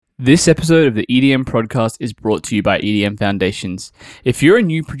This episode of the EDM podcast is brought to you by EDM Foundations. If you're a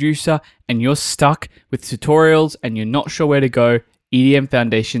new producer and you're stuck with tutorials and you're not sure where to go, EDM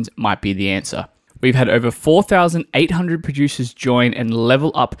Foundations might be the answer. We've had over 4,800 producers join and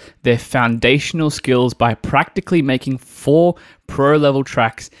level up their foundational skills by practically making 4 pro-level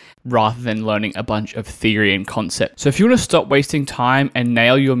tracks rather than learning a bunch of theory and concept. So if you want to stop wasting time and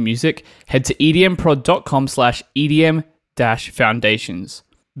nail your music, head to edmprod.com/EDM-foundations.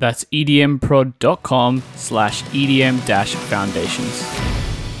 That's edmprod.com/EDM-foundations.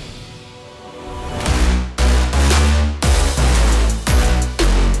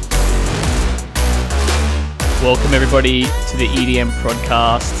 Welcome everybody to the EDM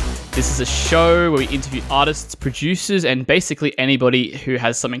Podcast. This is a show where we interview artists, producers, and basically anybody who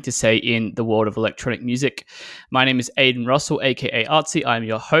has something to say in the world of electronic music. My name is Aidan Russell, aka Artsy. I'm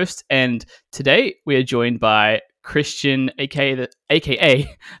your host, and today we are joined by Christian, aka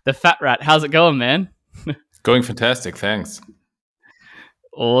the Fat Rat. How's it going, man? Going fantastic, thanks.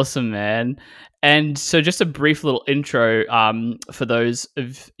 Awesome, man. And so just a brief little intro for those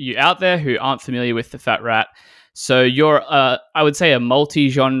of you out there who aren't familiar with the Fat Rat. So you're, I would say, a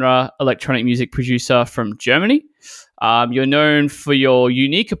multi-genre electronic music producer from Germany. You're known for your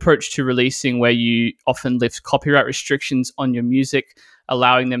unique approach to releasing, where you often lift copyright restrictions on your music,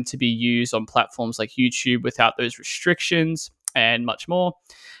 allowing them to be used on platforms like YouTube without those restrictions and much more.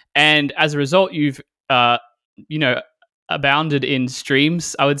 And as a result, you've, abounded in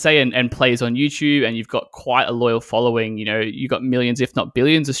streams, I would say, and plays on YouTube, and you've got quite a loyal following. You know, you've got millions, if not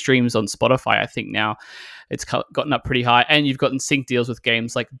billions, of streams on Spotify, I think now. It's gotten up pretty high, and you've gotten sync deals with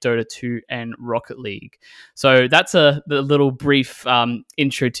games like Dota 2 and Rocket League. So that's the little brief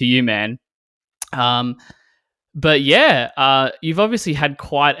intro to you, man. But yeah, you've obviously had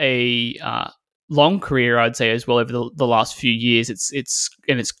quite a long career, I'd say, as well, over the last few years. It's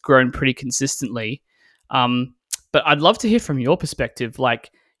grown pretty consistently. But I'd love to hear from your perspective,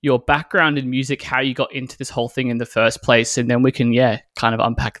 like your background in music, how you got into this whole thing in the first place, and then we can, kind of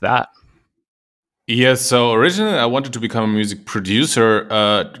unpack that. Yeah, so originally I wanted to become a music producer,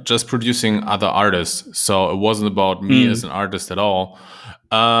 just producing other artists. So it wasn't about me as an artist at all.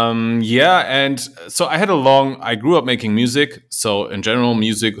 And so I grew up making music. So in general,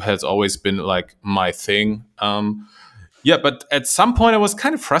 music has always been like my thing. But at some point I was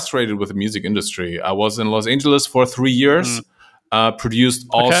kind of frustrated with the music industry. I was in Los Angeles for 3 years, produced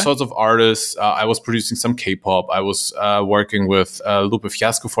all sorts of artists. I was producing some K-pop. I was working with Lupe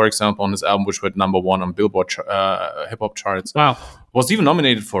Fiasco, for example, on his album, which went #1 on Billboard hip-hop charts. Wow. Was even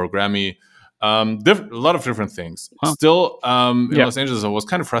nominated for a Grammy. A lot of different things. Wow. Still, in Los Angeles, I was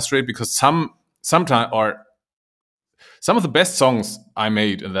kind of frustrated because some of the best songs I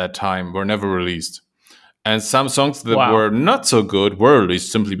made in that time were never released. And some songs that were not so good were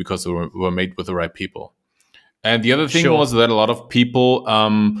released simply because they were made with the right people. And the other thing was that a lot of people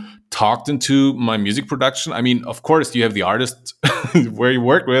talked into my music production. I mean, of course, you have the artist where you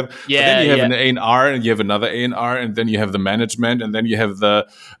work with. But then you have an A&R, and you have another A&R, and then you have the management, and then you have the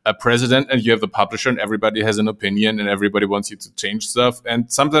president, and you have the publisher, and everybody has an opinion, and everybody wants you to change stuff.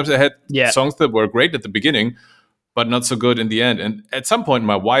 And sometimes I had songs that were great at the beginning, but not so good in the end. And at some point,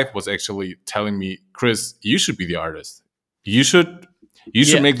 my wife was actually telling me, Chris, you should be the artist. You should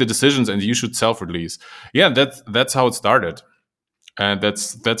make the decisions, and you should self-release. Yeah, that's how it started. And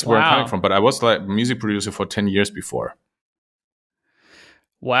that's where I'm coming from. But I was like a music producer for 10 years before.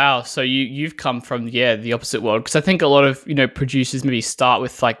 Wow. So you've come from, the opposite world. Because I think a lot of, producers maybe start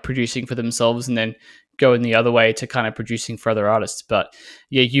with like producing for themselves and then go in the other way to kind of producing for other artists. But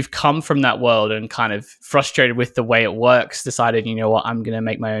you've come from that world and kind of frustrated with the way it works, decided, you know what, I'm going to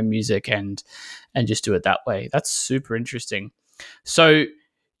make my own music and just do it that way. That's super interesting. So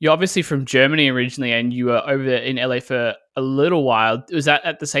you're obviously from Germany originally, and you were over in LA for a little while. Was that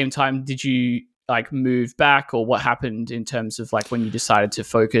at the same time? Did you like move back, or what happened in terms of like when you decided to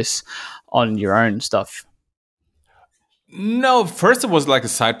focus on your own stuff? No, first it was like a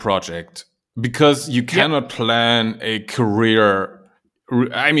side project, because you cannot plan a career.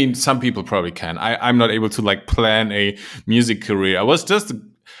 I mean, some people probably can. I'm not able to like plan a music career. I was just,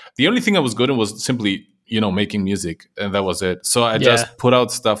 the only thing I was good in was simply, making music, and that was it. So I just put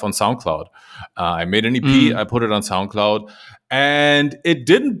out stuff on SoundCloud. I made an EP, I put it on SoundCloud, and it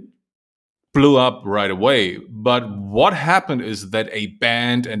didn't blew up right away. But what happened is that a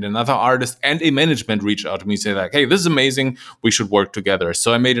band and another artist and a management reached out to me, say like, hey, this is amazing, we should work together.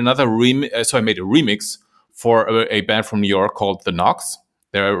 So I made a remix for a band from New York called The Knox.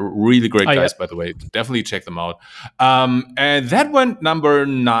 They're really great guys, by the way. Definitely check them out. And that went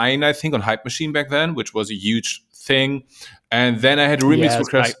 #9, I think, on Hype Machine back then, which was a huge thing. And then I had a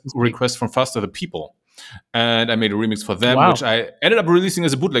remix Yeah, it's big. request from Faster the People. And I made a remix for them, Wow. which I ended up releasing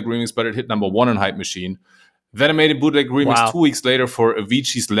as a bootleg remix, but it hit number 1 on Hype Machine. Then I made a bootleg remix Wow. 2 weeks later for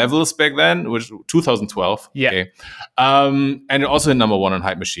Avicii's Levels back then, which 2012. Yeah. Okay. And it also hit number 1 on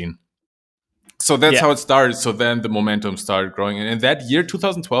Hype Machine. So that's how it started. So then the momentum started growing. And in that year,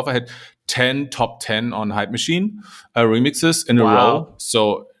 2012, I had 10 top 10 on Hype Machine remixes in a row.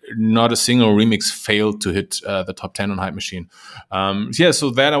 So not a single remix failed to hit the top 10 on Hype Machine.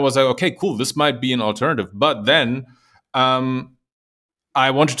 So then I was like, okay, cool. This might be an alternative. But then I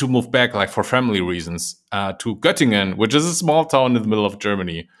wanted to move back, like for family reasons, to Göttingen, which is a small town in the middle of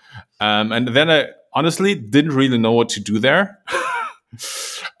Germany. And then I honestly didn't really know what to do there.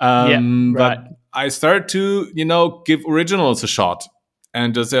 But I started to, give originals a shot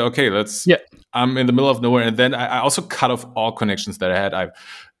and just say, okay, I'm in the middle of nowhere. And then I also cut off all connections that I had. I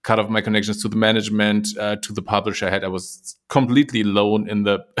cut off my connections to the management, to the publisher I had. I was completely alone in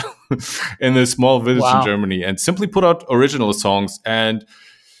the in the small village in Germany and simply put out original songs. And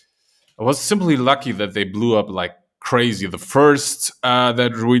I was simply lucky that they blew up like crazy. The first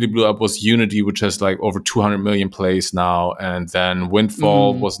that really blew up was Unity, which has like over 200 million plays now. And then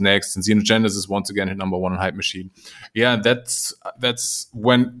Windfall was next. And Xenogenesis once again hit number 1 on Hype Machine. Yeah, that's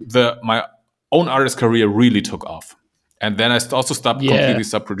when my own artist career really took off. And then I also completely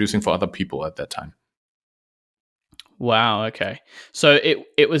stopped producing for other people at that time. Wow. Okay. So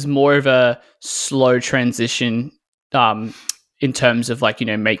it was more of a slow transition in terms of like,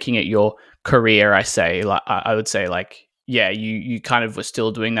 making it your career, I would say like, yeah, you kind of were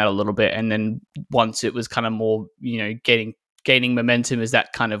still doing that a little bit. And then once it was kind of more, gaining momentum, is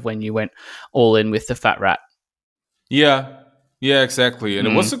that kind of when you went all in with TheFatRat? Yeah, exactly. And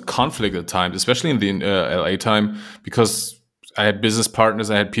it was a conflict at times, especially in the LA time, because I had business partners,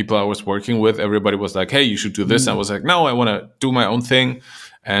 I had people I was working with. Everybody was like, hey, you should do this. And I was like, no, I want to do my own thing.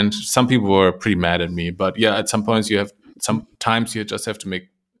 And some people were pretty mad at me. But yeah, at some points sometimes you just have to make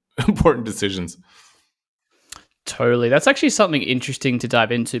important decisions. Totally. That's actually something interesting to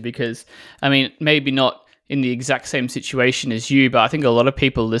dive into because, I mean, maybe not in the exact same situation as you, but I think a lot of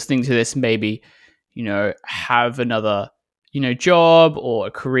people listening to this maybe, have another, job or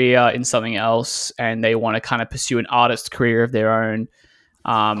a career in something else and they want to kind of pursue an artist career of their own.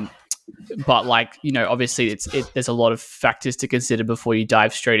 But like, obviously there's a lot of factors to consider before you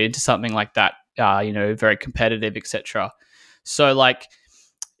dive straight into something like that, very competitive, etc. So like,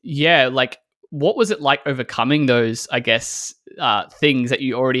 yeah, like what was it like overcoming those, I guess, things that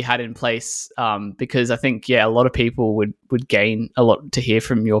you already had in place? Because I think, a lot of people would gain a lot to hear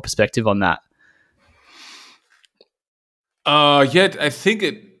from your perspective on that. Yet I think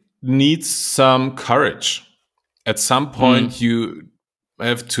it needs some courage. At some point, you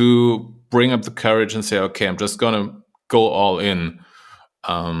have to bring up the courage and say, okay, I'm just going to go all in.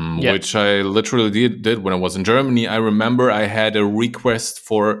 Which I literally did when I was in Germany. I remember I had a request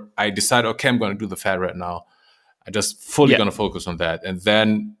I decided, okay, I'm going to do TheFatRat now. I just fully going to focus on that. And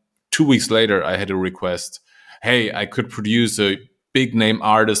then 2 weeks later, I had a request. Hey, I could produce a big name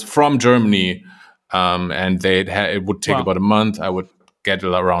artist from Germany. And it would take about a month. I would get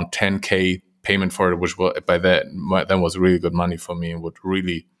around 10K payment for it, which by then was really good money for me and would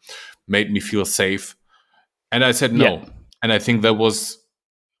really made me feel safe. And I said no. And I think that was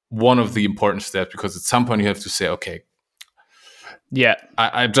one of the important steps, because at some point you have to say, okay,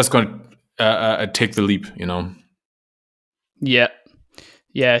 I'm just going to take the leap,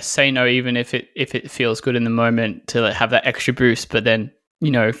 Say no, even if it feels good in the moment, to have that extra boost, but then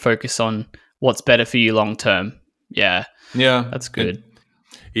focus on what's better for you long term. That's good.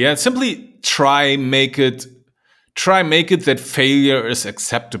 Simply make it that failure is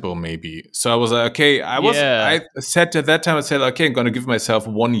acceptable, maybe. So I was like, okay, I said at that time, okay, I'm going to give myself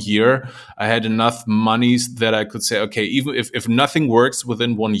 1 year. I had enough monies that I could say, okay, even if nothing works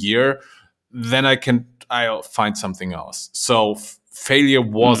within 1 year, then I'll find something else. So failure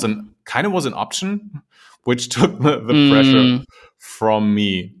was an option, which took the pressure from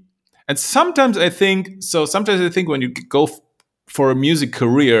me. And sometimes I think when you go for a music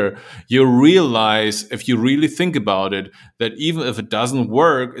career, you realize, if you really think about it, that even if it doesn't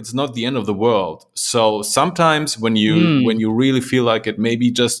work, it's not the end of the world. So sometimes when you really feel like it,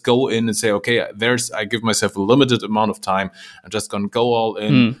 maybe just go in and say, okay, I give myself a limited amount of time. I'm just going to go all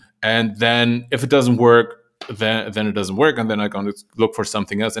in. And then if it doesn't work, then it doesn't work. And then I'm going to look for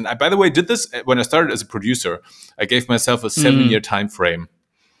something else. And I, by the way, did this when I started as a producer. I gave myself a 7-year time frame.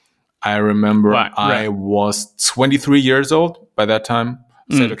 I remember I was 23 years old by that time.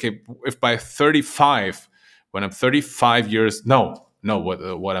 I said, okay, if by 35, when I'm 35 years, what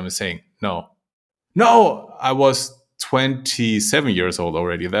am I saying? No, No, I was 27 years old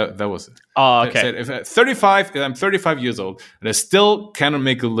already. That was it. Oh, I okay. said if I'm 35 years old and I still cannot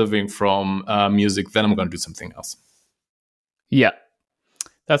make a living from music, then I'm going to do something else. Yeah.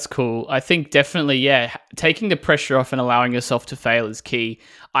 That's cool. I think definitely, yeah, taking the pressure off and allowing yourself to fail is key.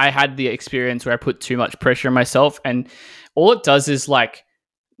 I had the experience where I put too much pressure on myself, and all it does is like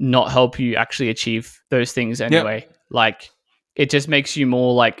not help you actually achieve those things Yeah, anyway. Like it just makes you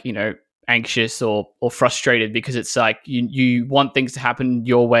more like, anxious or frustrated because it's like you want things to happen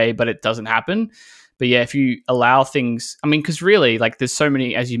your way, but it doesn't happen. But yeah, if you allow things, I mean, because really, like, there's so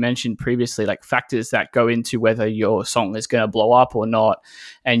many, as you mentioned previously, like factors that go into whether your song is going to blow up or not,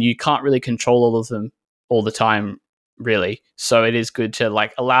 and you can't really control all of them all the time, really. So it is good to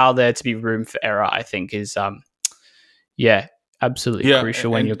like allow there to be room for error. I think is yeah, absolutely yeah,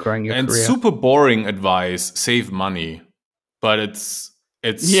 crucial when you're growing your and career. super boring advice: save money. But it's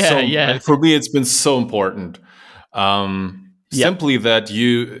Yeah, so yeah, for me, it's been so important. yep, Simply that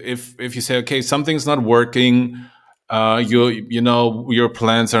if you say, okay, something's not working, you know your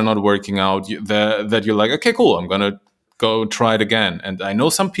plans are not working out, that you're like, okay, cool, I'm gonna go try it again. And I know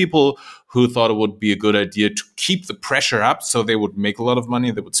some people who thought it would be a good idea to keep the pressure up, so they would make a lot of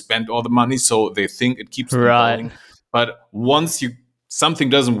money, they would spend all the money, so they think it keeps them right. going. But once you something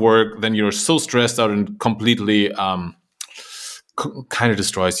doesn't work, then you're so stressed out and completely kind of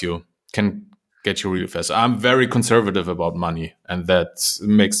destroys you, can get you really fast. I'm very conservative about money, and that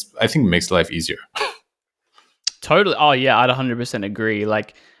makes life easier. Totally. Oh yeah, I'd 100% agree.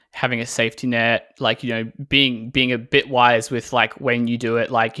 Like having a safety net, like being a bit wise with like when you do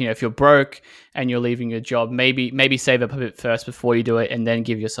it. Like if you're broke and you're leaving your job, maybe save up a bit first before you do it, and then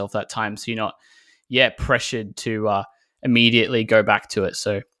give yourself that time so you're not pressured to immediately go back to it.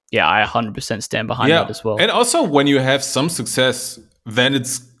 So yeah, I 100% stand behind that Yeah, as well. and also when you have some success, then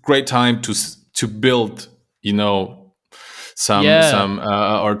it's great time to build, you know, Yeah. some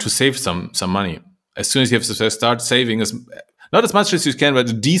or to save some money. As soon as you have success, start saving as not as much as you can, but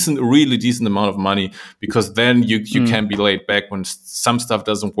a really decent amount of money, because then you Mm. can be laid back when some stuff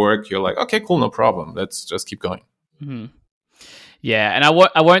doesn't work. You're like, okay, cool, no problem. Let's just keep going. Mhm. Yeah, and I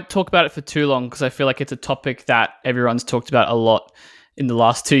won't talk about it for too long because I feel like it's a topic that everyone's talked about a lot in the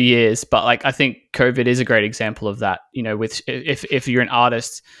last 2 years. But like I think COVID is a great example of that. With if you're an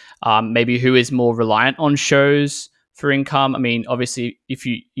artist, maybe who is more reliant on shows for income. I mean, obviously, if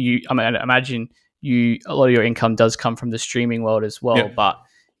I mean, I imagine a lot of your income does come from the streaming world as Yeah. well. But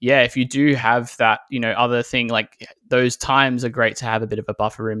yeah, if you do have that, other thing, like those times are great to have a bit of a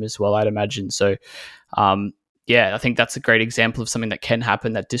buffer room as well. I'd imagine so. Um, yeah, I think that's a great example of something that can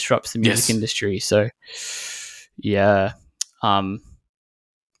happen that disrupts the music Yes. industry. So, yeah, um,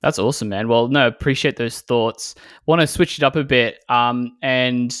 that's awesome, man. Well, no, appreciate those thoughts. Want to switch it up a bit,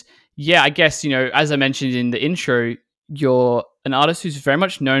 and yeah, I guess as I mentioned in the intro, you're an artist who's very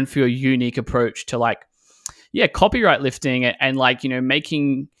much known for your unique approach to like copyright lifting and like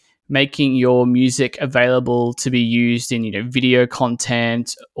making your music available to be used in video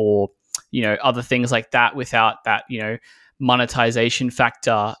content or other things like that without that monetization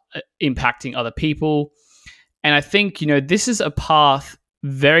factor impacting other people. And I think this is a path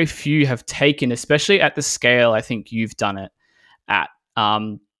very few have taken, especially at the scale I think you've done it at.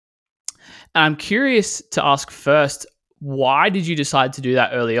 And I'm curious to ask first, why did you decide to do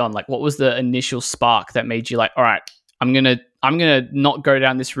that early on? Like, what was the initial spark that made you like, all right, I'm gonna not go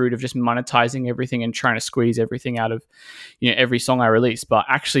down this route of just monetizing everything and trying to squeeze everything out of every song I release, but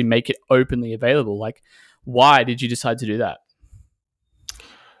actually make it openly available? Like, why did you decide to do that?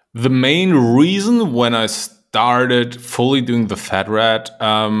 The main reason when I started fully doing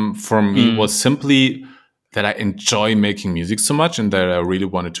TheFatRat for me Mm, was simply that I enjoy making music so much and that I really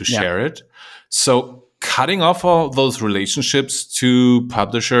wanted to yeah. share it. So cutting off all those relationships to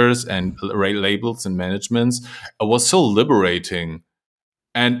publishers and labels and managements was so liberating.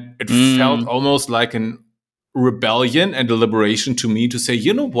 And it felt Mm, almost like an rebellion and a liberation to me to say,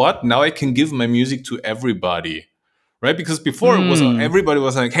 you know what? Now I can give my music to everybody, right? Because before it was mm, everybody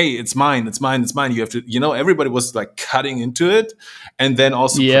was like, hey, it's mine, it's mine, it's mine. You have to, everybody was like cutting into it and then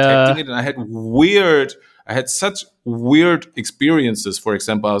also protecting yeah. it. And I had such weird experiences. For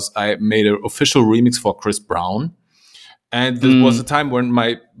example, I made an official remix for Chris Brown. And this was a Mm, time when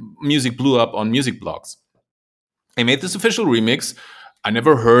my music blew up on music blogs. I made this official remix. I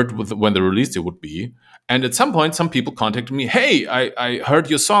never heard when the release date would be. And at some point, some people contacted me. Hey, I heard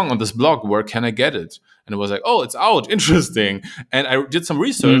your song on this blog. Where can I get it? And it was like, oh, it's out. Interesting. And I did some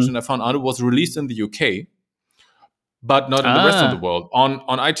research mm. and I found out it was released in the UK, but not in the rest of the Ah, world on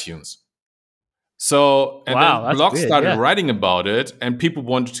iTunes. So, and wow, then that's blogs weird. started Yeah. writing about it and people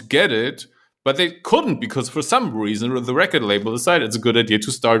wanted to get it, But they couldn't because for some reason the record label decided it's a good idea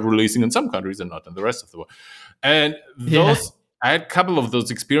to start releasing in some countries and not in the rest of the world. And Yeah. I had a couple of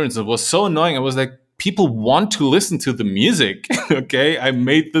those experiences. It was so annoying. I was like, people want to listen to the music. Okay, I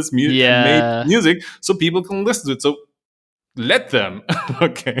made this music. I made Yeah. music so people can listen to it. So let them.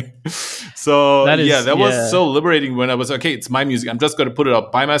 Okay. So That yeah, is, that was yeah. so liberating when I was okay, it's my music. I'm just going to put it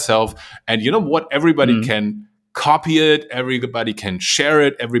up by myself. And you know what? Everybody Mm. can copy it. Everybody can share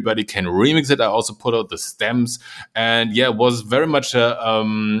it. Everybody can remix it. I also put out the stems. And yeah, it was very much a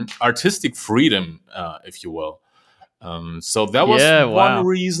artistic freedom, if you will. So that was Yeah. one Wow.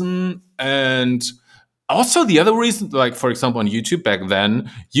 reason. And also the other reason, like for example on YouTube back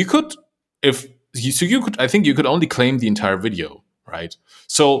then, you could, if you, so you could, I think you could only claim the entire video, right?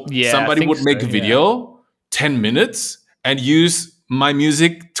 So Yeah. I somebody think would so. make a Yeah. video 10 minutes and use my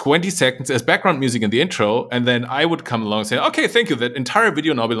music 20 seconds as background music in the intro, and then I would come along and say, okay, thank you, that entire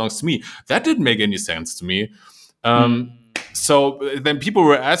video now belongs to me. That didn't make any sense to me. Mm. So then people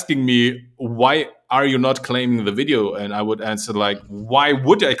were asking me, why are you not claiming the video? And I would answer like, why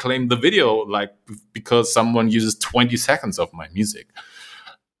would I claim the video? Like, because someone uses 20 seconds of my music.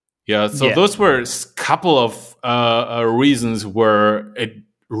 Yeah, so Yeah. those were a couple of reasons where it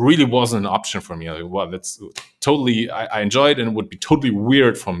really wasn't an option for me. Like, well, that's totally, I enjoyed it, and it would be totally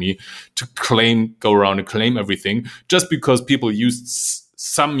weird for me to go around and claim everything just because people used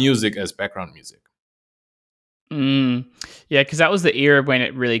some music as background music. Mm. Yeah, because that was the era when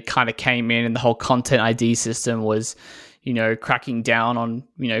it really kind of came in, and the whole content ID system was, cracking down on,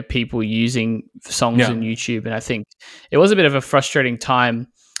 people using songs Yeah. on YouTube. And I think it was a bit of a frustrating time,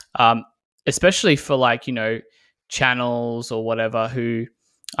 um, especially for like, channels or whatever who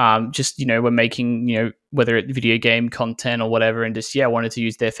just, were making, whether it video game content or whatever, and just, wanted to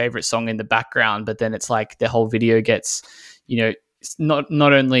use their favorite song in the background. But then it's like the whole video gets, not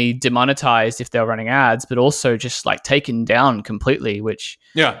only demonetized if they're running ads, but also just like taken down completely, which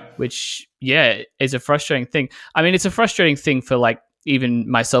Yeah. is a frustrating thing. I mean, it's a frustrating thing for like even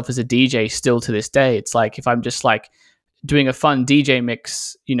myself as a DJ still to this day. It's like if I'm just like doing a fun DJ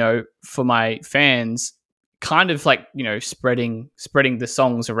mix, for my fans, kind of like, spreading the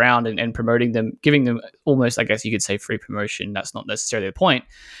songs around and promoting them, giving them almost, I guess you could say, free promotion. That's not necessarily the point.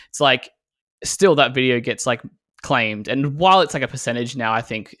 It's like still that video gets like claimed, and while it's like a percentage now, I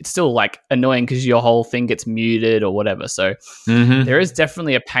think it's still like annoying because your whole thing gets muted or whatever. So there is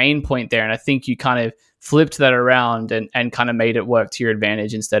definitely a pain point there, and I think you kind of flipped that around and kind of made it work to your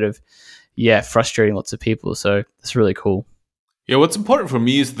advantage instead of frustrating lots of people. So it's really cool. Yeah, what's important for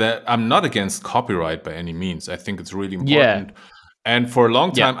me is that I'm not against copyright by any means. I think it's really Yeah. important. And for a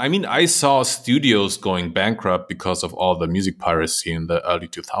long Yeah. time, I mean, I saw studios going bankrupt because of all the music piracy in the early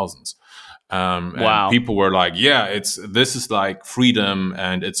 2000s. And Wow. people were like, yeah, this is like freedom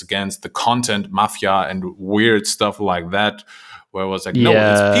and it's against the content mafia and weird stuff like that. Where I was like, no,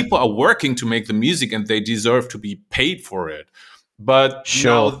 it's Yeah. people are working to make the music and they deserve to be paid for it. But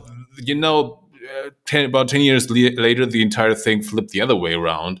Sure. now, about 10 years later, the entire thing flipped the other way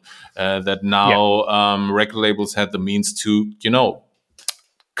around. That Yeah. now record labels had the means to,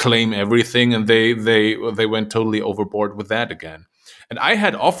 claim everything, and they went totally overboard with that again. And I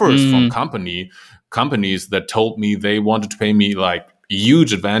had offers from Mm. companies that told me they wanted to pay me like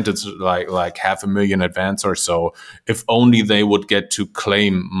huge advantage, like $500,000 advance or so, if only they would get to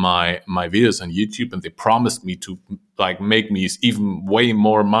claim my videos on YouTube. And they promised me to like make me even way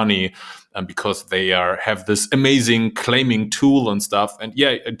more money, because they have this amazing claiming tool and stuff. And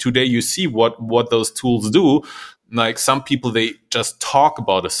yeah, today you see what those tools do. Like some people, they just talk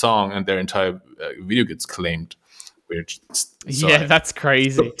about a song and their entire video gets claimed. Which, Yeah, that's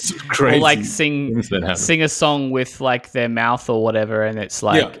crazy. Or like crazy sing things that happen. sing a song with like their mouth or whatever, and it's Yeah,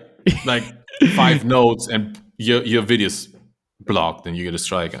 like like 5 notes and your video's blocked and you get a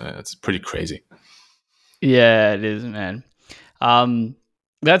strike. And it's pretty crazy. Yeah, it is, man. Um,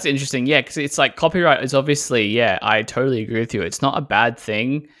 that's interesting. Yeah, because it's like copyright is obviously, I totally agree with you. It's not a bad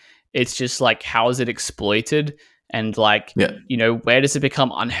thing. It's just like, how is it exploited? And like, Yeah. Where does it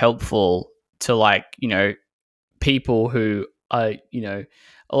become unhelpful to like, people who are,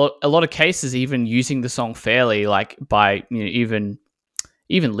 a lot of cases even using the song fairly, like by, even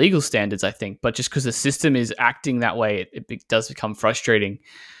legal standards, I think. But just because the system is acting that way, it does become frustrating.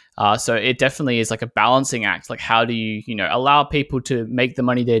 So it definitely is like a balancing act. Like, how do you, allow people to make the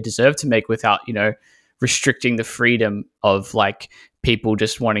money they deserve to make without, restricting the freedom of like people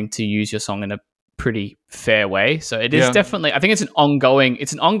just wanting to use your song in a pretty fair way. So it is definitely, I think it's an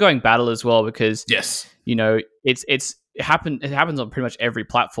ongoing battle as well, because Yes, it happens on pretty much every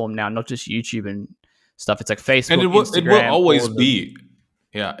platform now, not just YouTube and stuff. It's like and Facebook, it will Instagram, all always of them. be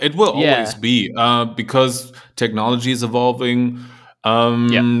Yeah, it will always Yeah. be because technology is evolving,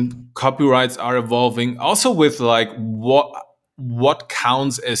 Yep. copyrights are evolving. Also, with like what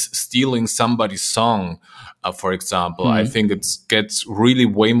counts as stealing somebody's song, for example, I Mm. think it gets really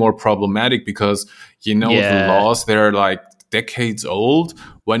way more problematic because the Yeah. laws they're like decades old.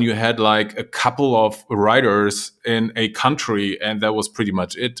 When you had like a couple of writers in a country, and that was pretty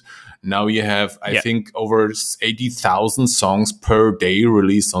much it. Now you have, I Yep. think, over 80,000 songs per day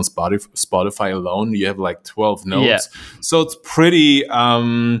released on Spotify alone. You have like 12 Yeah. notes. So it's pretty,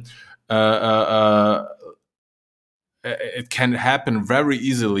 it can happen very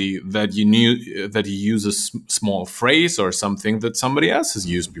easily that you use a small phrase or something that somebody else has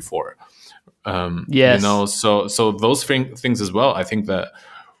used before. Yes. So those things as well. I think that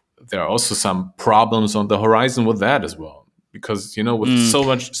there are also some problems on the horizon with that as well, because with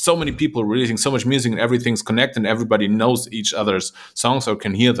Mm. so many people releasing so much music and everything's connected and everybody knows each other's songs or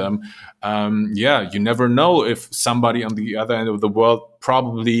can hear them. You never know if somebody on the other end of the world,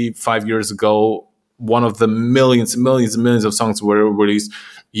 probably 5 years ago, one of the millions and millions and millions of songs were released,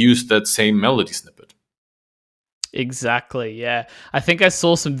 used that same melody snippet. Exactly. Yeah. I think I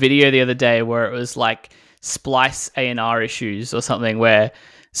saw some video the other day where it was like Splice A&R issues or something, where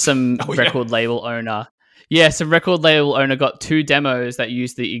some Oh yeah. record label owner, some record label owner got two demos that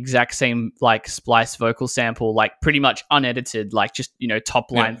used the exact same like Splice vocal sample, like pretty much unedited, like just, top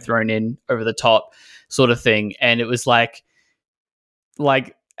Yeah. line thrown in over the top sort of thing. And it was like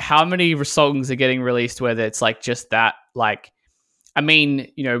how many songs are getting released where it's like just that, like, I mean,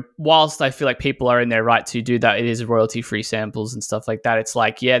 whilst I feel like people are in their right to do that, it is royalty-free samples and stuff like that. It's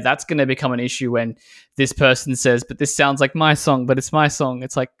like, yeah, that's going to become an issue when this person says, but this sounds like my song, but it's my song.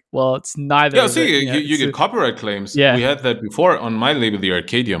 It's like, well, it's neither Yeah, of it. see, you It's get copyright claims. We yeah, had that before on my label, the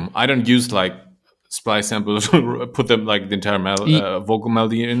Arcadium. I don't use like splice samples, put them like the entire vocal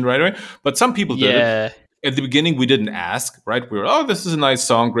melody in right away. But some people did it. yeah, At the beginning, we didn't ask, right? We were, oh, this is a nice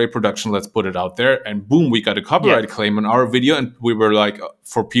song, great production, let's put it out there. And boom, we got a yeah. copyright claim on our video. And we were like,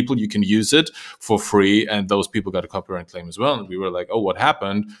 for people, you can use it for free. And those people got a copyright claim as well. And we were like, oh, what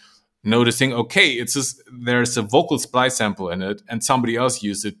happened? Noticing, okay, it's just there's a vocal splice sample in it, and somebody else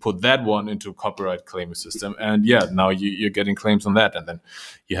used it, put that one into a copyright claiming system, and now you're getting claims on that, and then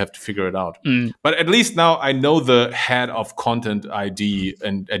you have to figure it out. Mm. But at least now I know the head of content ID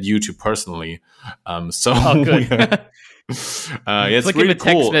and at YouTube personally, so Oh, good. it's Flick him really a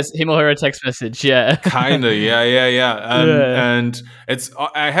cool. him or her a text message. Yeah, Kinda, yeah. yeah, And it's,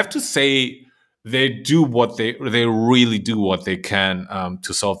 I have to say, they do what they really do what they can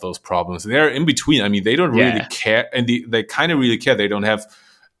to solve those problems. They're in between. I mean, they don't really yeah. care, and they kind of really care. They don't have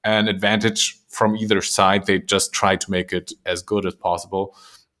an advantage from either side. They just try to make it as good as possible.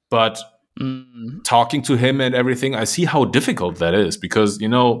 But Mm. talking to him and everything, I see how difficult that is, because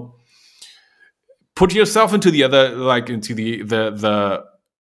put yourself into the other, like into the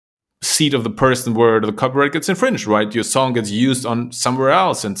seat of the person where the copyright gets infringed, right? Your song gets used on somewhere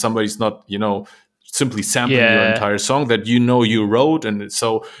else, and somebody's not, simply sampling your Yeah, entire song that you wrote, and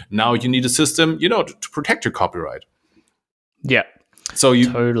so now you need a system, to protect your copyright. yeah, So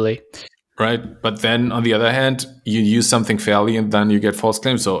totally. right, but then on the other hand, you use something fairly, and then you get false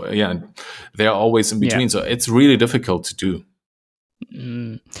claims. So yeah, they're always in between. Yeah. So it's really difficult to do.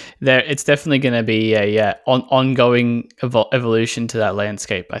 It's definitely going to be a ongoing evolution to that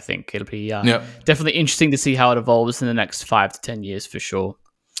landscape. I think it'll be Yeah. definitely interesting to see how it evolves in the next 5 to 10 years for sure.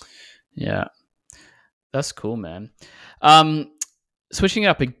 Yeah, that's cool, man. Switching it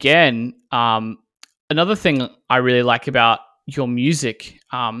up again. Another thing I really like about your music.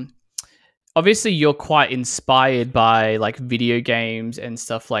 Obviously you're quite inspired by like video games and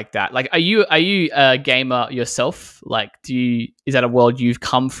stuff like that. Like, are you a gamer yourself? Like, is that a world you've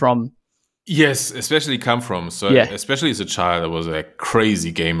come from? Yes, especially come from. So Yeah, especially as a child, I was a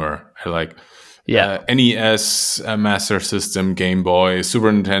crazy gamer. I like yeah, NES, Master System, Game Boy,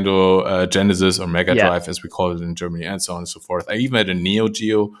 Super Nintendo, Genesis, or Mega yeah. Drive, as we call it in Germany, and so on and so forth. I even had a Neo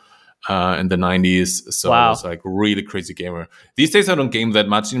Geo in the 90s. So I was Wow. like really crazy gamer. These days I don't game that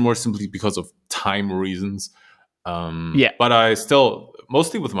much anymore, simply because of time reasons. Yeah, But I still,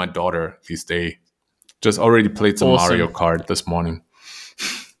 mostly with my daughter these days, just already played some Mario awesome. Kart this morning.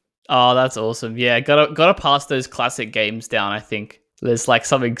 Oh, that's awesome. Yeah, gotta pass those classic games down. I think there's like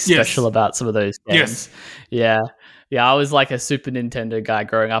something special Yes. about some of those games. Yes. Yeah, yeah. I was like a Super Nintendo guy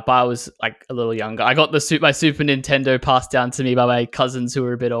growing up. I was like a little younger. I got my Super Nintendo passed down to me by my cousins who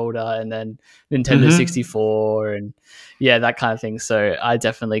were a bit older, and then Nintendo Mm-hmm. 64, and yeah, that kind of thing. So I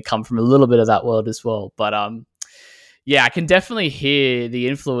definitely come from a little bit of that world as well. But yeah, I can definitely hear the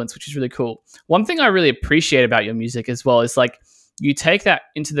influence, which is really cool. One thing I really appreciate about your music as well is like you take that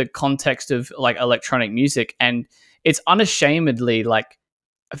into the context of like electronic music, and it's unashamedly like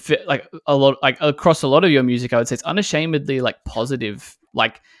a lot, like across a lot of your music, I would say it's unashamedly like positive,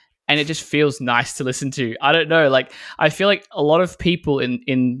 like, and it just feels nice to listen to. I don't know, like I feel like a lot of people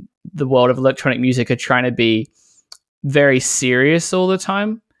in the world of electronic music are trying to be very serious all the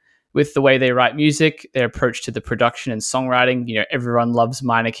time with the way they write music, their approach to the production and songwriting. You know, everyone loves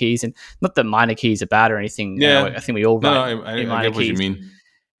minor keys, and not that minor keys are bad or anything. You know, Yeah. I think we all No, write no, in I minor get what you keys. mean.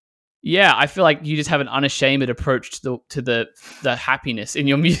 Yeah, I feel like you just have an unashamed approach to the happiness in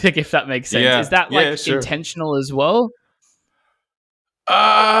your music, if that makes sense. Is Yeah. that Yeah, like sure. intentional as well?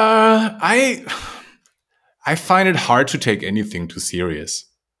 I find it hard to take anything too serious.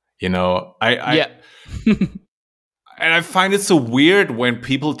 You know, Yeah. and I find it so weird when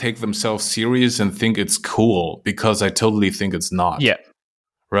people take themselves serious and think it's cool, because I totally think it's not. Yeah.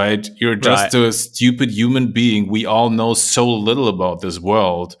 Right? You're Right. just a stupid human being. We all know so little about this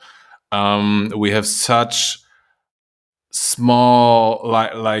world. We have such small,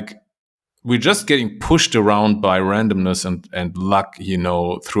 like we're just getting pushed around by randomness and luck, you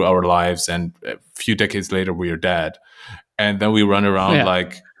know, through our lives. And a few decades later, we are dead. And then we run around Yeah.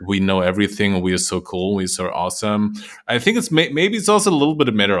 like we know everything and we are so cool, we're so awesome. I think it's maybe it's also a little bit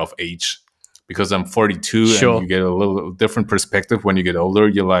a matter of age, because I'm 42 and Sure. you get a little different perspective when you get older.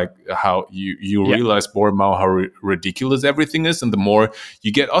 You're like, how you Yeah. realize more and more how ridiculous everything is, and the more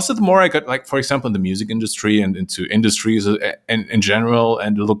you get, also the more I got, like, for example, in the music industry and into industries and in general,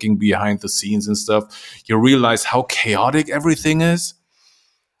 and looking behind the scenes and stuff, you realize how chaotic everything is.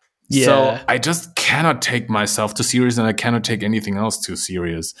 So Yeah. I just cannot take myself too serious, and I cannot take anything else too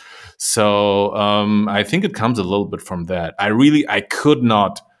serious. So I think it comes a little bit from that. I could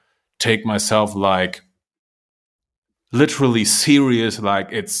not take myself like literally serious, like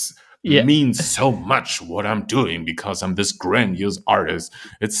it's Yeah. means so much what I'm doing because I'm this grandiose artist.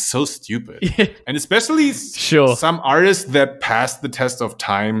 It's so stupid. Yeah. And especially Sure. some artists that passed the test of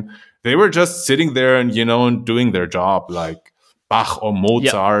time, they were just sitting there and, you know, and doing their job, like Bach or Yep.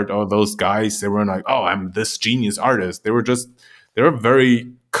 Mozart or those guys. They were like, oh, I'm this genius artist. They were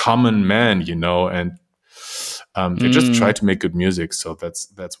very common men, you know, and they just try to make good music. So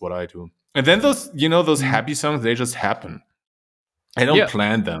that's what I do. And then those, you know, those happy songs, they just happen. I don't Yep.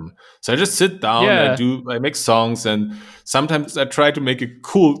 plan them. So I just sit down, Yeah. I make songs, and sometimes I try to make a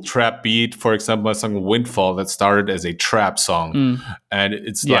cool trap beat. For example, my song Windfall that started as a trap song, and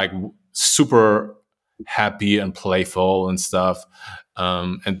it's Yeah. like super happy and playful and stuff.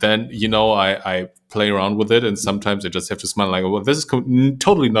 And then, you know, I play around with it, and sometimes I just have to smile like, well, this is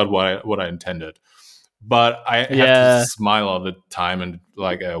totally not what I intended. But I have to Yeah. smile all the time, and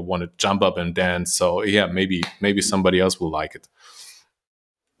like I want to jump up and dance. So yeah, maybe somebody else will like it.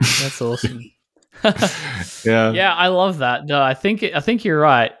 That's awesome. Yeah. Yeah, I love that. No, I think you're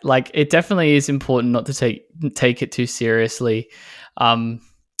right. Like, it definitely is important not to take it too seriously. Um,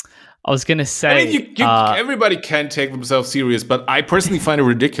 I was gonna I mean, say, everybody can take themselves serious, but I personally find it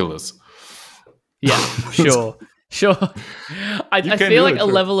ridiculous. yeah, sure, sure. You I can feel do like it, a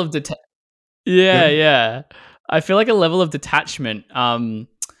sure. level of yeah, Yeah. yeah. I feel like a level of detachment.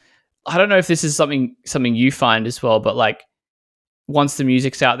 I don't know if this is something you find as well, but like once the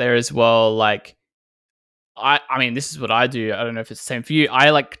music's out there as well, like I mean, this is what I do. I don't know if it's the same for you.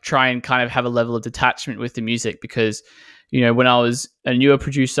 I like try and kind of have a level of detachment with the music because, you know, when I was a newer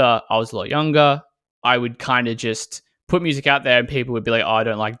producer, I was a lot younger. I would kind of just put music out there and people would be like, oh, I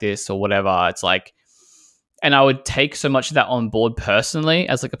don't like this or whatever. It's like, and I would take so much of that on board personally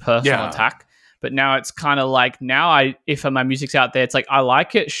as like a personal Yeah. attack. But now it's kind of like if my music's out there, it's like I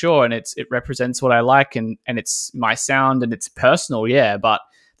like it, sure, and it represents what I like, and it's my sound and it's personal, yeah. But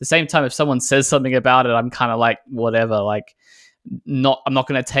at the same time, if someone says something about it, I'm kind of like whatever, like I'm not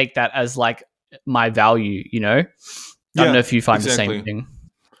going to take that as like my value, you know. I don't know Yeah, if you find the same exactly. thing.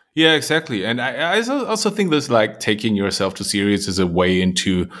 Yeah, exactly. And I also think this, like, taking yourself too serious is a way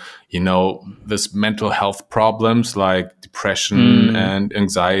into, you know, this mental health problems like depression Mm, and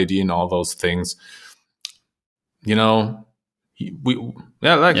anxiety and all those things. You know, we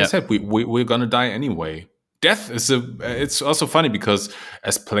yeah, like I yeah. said, we're gonna die anyway. Death is it's also funny because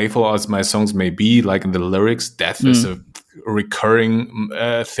as playful as my songs may be, like in the lyrics, death is a Mm, recurring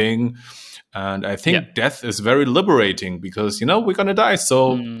thing. And I yeah. think death is very liberating because, you know, we're gonna die.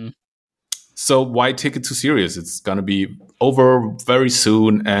 So Mm. why take it too serious? It's gonna be over very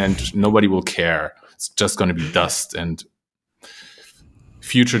soon, and nobody will care. It's just gonna be dust, and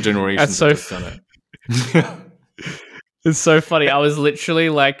future That's generations are so. just gonna. It's so funny. I was literally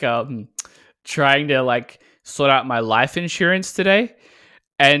like trying to like sort out my life insurance today,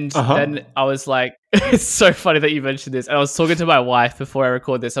 And then I was like, it's so funny that you mentioned this. And I was talking to my wife before I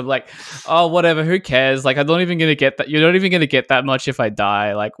record this. I'm like, oh, whatever, who cares? Like, I'm not even going to get that. You're not even going to get that much if I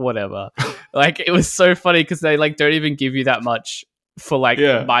die. Like, whatever. Like, it was so funny because they like don't even give you that much for like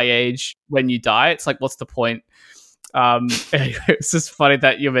my age when you die. It's like, what's the point? Anyway, it's just funny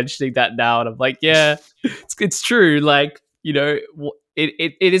that you're mentioning that now. And I'm like, yeah, it's true. Like, you know,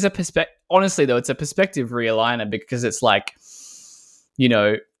 it is a perspective. Honestly, though, it's a perspective realigner because it's like, you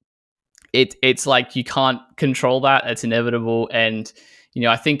know, it's like you can't control that. It's inevitable. And, you know,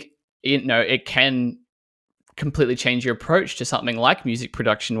 I think, you know, it can completely change your approach to something like music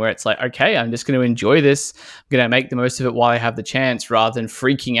production where it's like, okay, I'm just going to enjoy this. I'm going to make the most of it while I have the chance rather than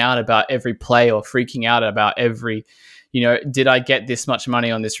freaking out about every play or freaking out about every, you know, did I get this much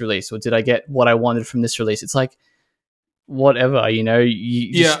money on this release or did I get what I wanted from this release? It's like, whatever, you know,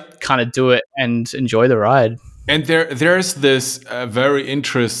 you just kind of do it and enjoy the ride. And there's this very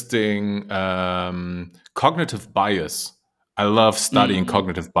interesting cognitive bias. I love studying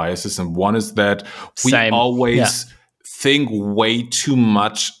cognitive biases, and one is that we always think way too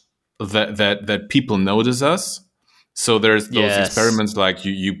much that people notice us. So there's those experiments like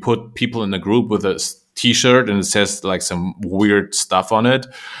you put people in a group with a T-shirt and it says like some weird stuff on it,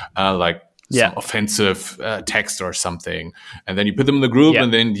 like some offensive text or something. And then you put them in the group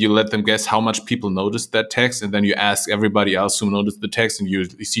and then you let them guess how much people noticed that text. And then you ask everybody else who noticed the text and you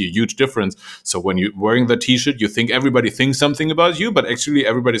see a huge difference. So when you're wearing the T-shirt, you think everybody thinks something about you, but actually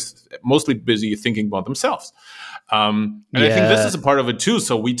everybody's mostly busy thinking about themselves. And I think this is a part of it too.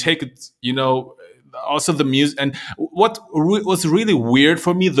 So we take it, you know, also the music. And what was really weird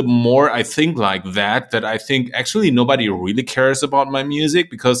for me, the more I think like that I think actually nobody really cares about my music,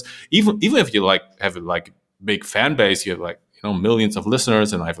 because even if you like have like big fan base, you have like, you know, millions of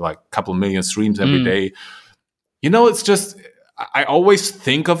listeners and I have like a couple million streams every day. You know, it's just, I always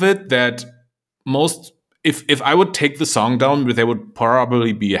think of it that most, if I would take the song down, there would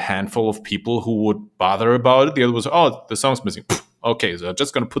probably be a handful of people who would bother about it. The other was, oh, the song's missing. Okay, so I'm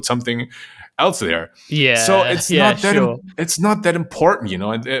just going to put something else there. So it's not that it's not that important, you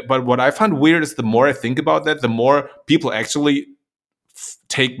know. But what I find weird is the more I think about that, the more people actually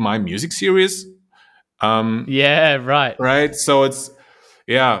take my music serious. Right. So it's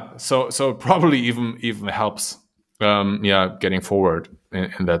So it probably even helps. Getting forward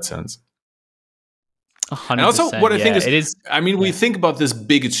in that sense. 100%, and also what I think is, it is, I mean, we think about these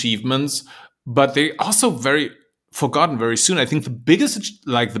big achievements, but they also very forgotten very soon. I think the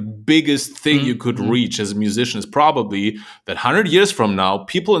biggest thing you could reach as a musician is probably that 100 years from now,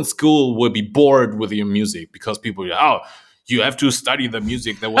 people in school will be bored with your music because people are, you have to study the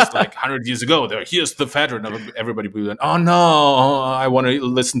music that was like 100 years ago. Here's the TheFatRat. Everybody will be like, oh no, I want to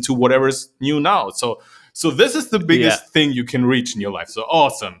listen to whatever's new now. So this is the biggest thing you can reach in your life. So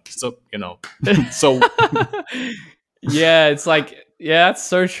awesome. So, you know, so. It's like, it's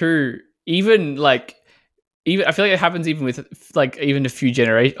so true. Even I feel like it happens even with like even a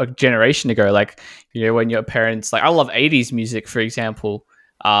generation ago, like, you know, when your parents, like, I love 80s music, for example,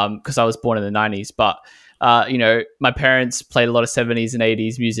 because I was born in the 90s, but you know, my parents played a lot of 70s and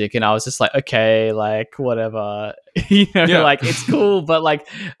 80s music, and I was just like, okay, like, whatever, you know, like, it's cool, but like,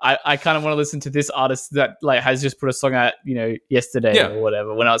 I kind of want to listen to this artist that like has just put a song out, you know, yesterday or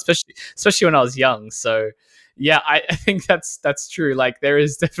whatever, when I was especially when I was young. So I think that's true. Like, there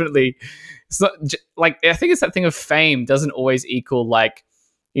is definitely, it's not like, I think it's that thing of fame doesn't always equal like,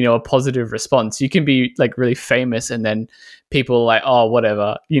 you know, a positive response. You can be like really famous and then people are like, oh,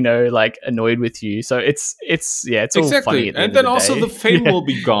 whatever, you know, like annoyed with you. So it's all funny at the end then of the also day. The fame will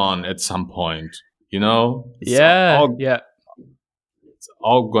be gone at some point, you know. It's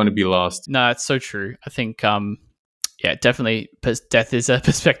all going to be lost. No, it's so true. I think definitely death is a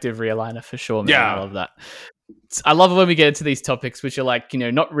perspective realigner for sure, man. I love that. I love it when we get into these topics which are like, you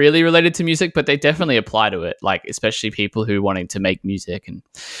know, not really related to music, but they definitely apply to it, like especially people who wanting to make music and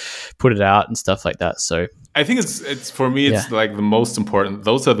put it out and stuff like that. So I think it's for me, it's like the most important,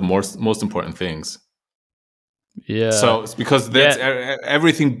 those are the most important things. So it's because that's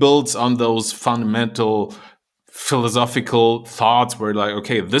everything builds on those fundamental philosophical thoughts where like,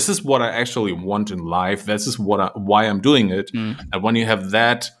 okay, this is what I actually want in life, this is why I'm doing it. And when you have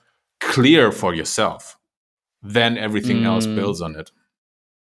that clear for yourself, then everything else builds on it.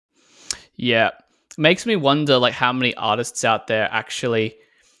 Makes me wonder like how many artists out there actually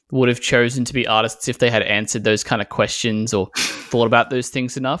would have chosen to be artists if they had answered those kind of questions or thought about those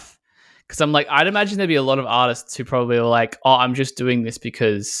things enough. Because I'm like, I'd imagine there'd be a lot of artists who probably were like, oh, I'm just doing this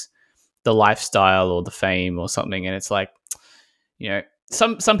because the lifestyle or the fame or something. And it's like, you know,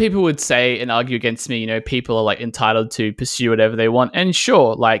 some people would say and argue against me, people are like entitled to pursue whatever they want, and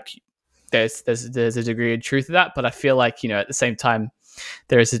sure, like there's a degree of truth to that, but I feel like at the same time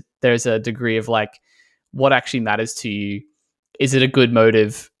there's a degree of like what actually matters to you. Is it a good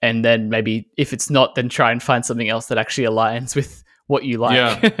motive? And then maybe if it's not, then try and find something else that actually aligns with what you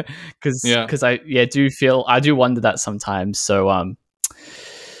like. Because I do wonder that sometimes. So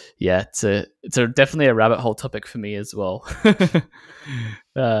yeah, it's a definitely a rabbit hole topic for me as well.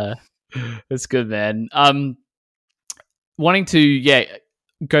 It's good, man. Wanting to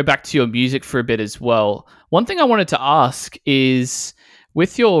go back to your music for a bit as well. One thing I wanted to ask is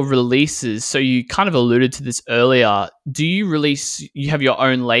with your releases. So you kind of alluded to this earlier. Do you release? You have your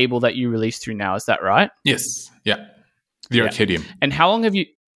own label that you release through now. Is that right? Yes. Yeah. The Arcadium. And how long have you?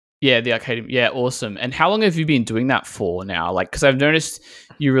 Yeah, the Arcadium. Yeah, awesome. And how long have you been doing that for now? Like, because I've noticed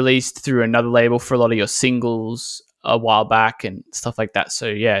you released through another label for a lot of your singles a while back and stuff like that. So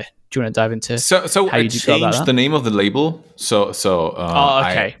yeah, do you want to dive into how you changed the name of the label?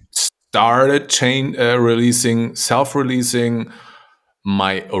 Okay. I started self-releasing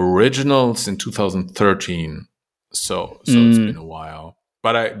my originals in 2013. So it's been a while.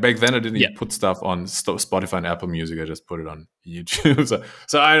 But back then I didn't put stuff on Spotify and Apple Music. I just put it on YouTube.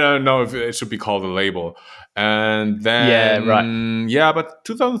 So I don't know if it should be called a label. And then but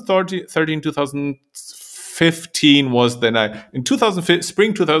 2013, 2015 was then in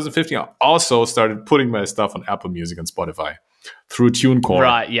spring 2015 I also started putting my stuff on Apple Music and Spotify through TuneCore.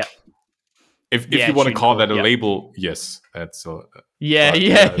 Right. Yeah. If you want to call that a label, yes, that's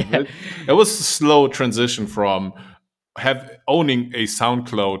it was a slow transition from owning a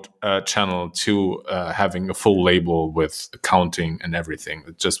SoundCloud channel to having a full label with accounting and everything.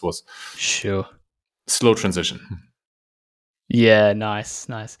 It just was slow transition. Yeah, nice.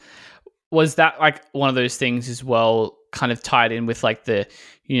 Was that like one of those things as well, kind of tied in with like the,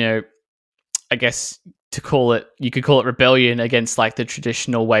 I guess you could call it rebellion against like the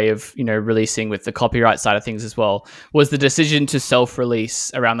traditional way of, releasing with the copyright side of things as well? Was the decision to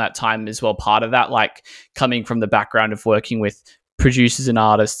self-release around that time as well part of that, like coming from the background of working with producers and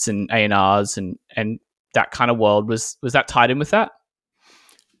artists and A&Rs and that kind of world? Was that tied in with that?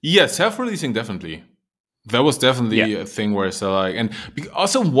 Yeah, self-releasing definitely. That was definitely a thing where and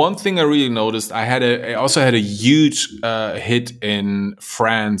also one thing I really noticed, I also had a huge hit in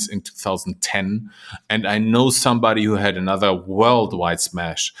France in 2010, and I know somebody who had another worldwide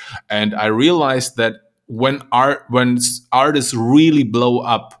smash, and I realized that when artists really blow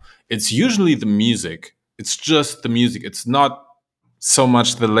up, it's usually the music. It's just the music. It's not so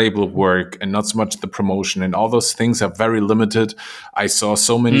much the label work and not so much the promotion, and all those things are very limited. I saw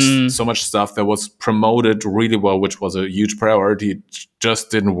so much stuff that was promoted really well, which was a huge priority. It just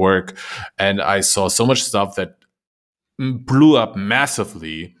didn't work. And I saw so much stuff that blew up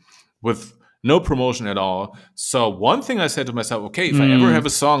massively with no promotion at all. So one thing I said to myself, okay, if I ever have a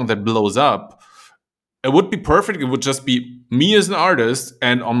song that blows up, it would be perfect. It would just be me as an artist,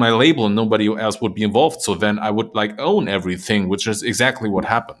 and on my label, nobody else would be involved. So then I would own everything, which is exactly what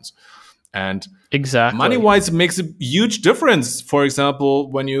happens. And money-wise, it makes a huge difference. For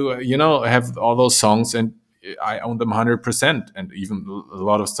example, when you have all those songs and I own them 100%, and even a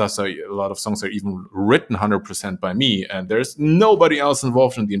lot of songs are even written 100% by me, and there's nobody else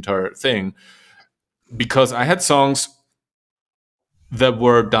involved in the entire thing, because I had songs that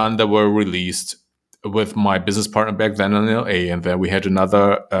were released with my business partner back then in LA, and then we had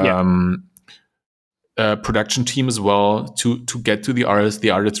another production team as well to get to the artist. The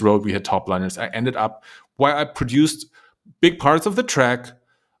artist wrote, we had top liners. I ended up, while I produced big parts of the track,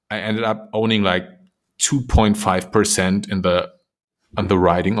 I ended up owning 2.5% on the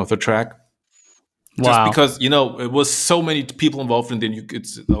writing of the track. Wow. Just because it was so many people involved, and then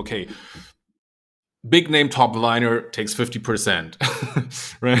it's okay. Big name top liner takes 50%,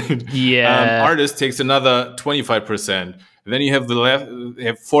 right? Yeah. Artist takes another 25%. Then you have you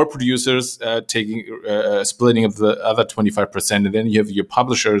have 4 producers taking splitting of the other 25%, and then you have your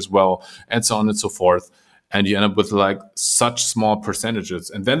publisher as well, and so on and so forth. And you end up with such small percentages.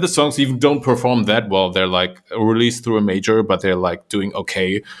 And then the songs even don't perform that well. They're released through a major, but they're doing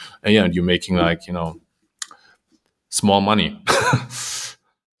okay. And you're making small money.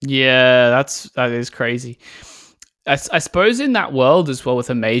 Yeah, that is crazy. I suppose in that world as well,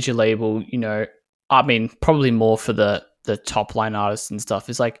 with a major label, I mean, probably more for the top line artists and stuff,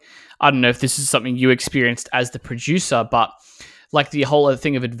 is I don't know if this is something you experienced as the producer, but the whole other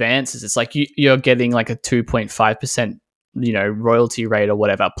thing of advances, it's you're getting a 2.5%, royalty rate or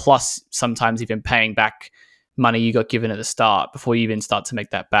whatever, plus sometimes even paying back money you got given at the start before you even start to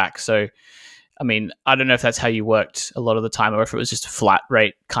make that back. So I mean, I don't know if that's how you worked a lot of the time, or if it was just a flat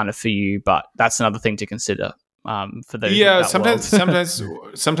rate kind of for you. But that's another thing to consider for those with Yeah, that world.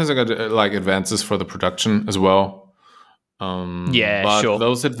 sometimes I got like advances for the production as well. Yeah, But sure.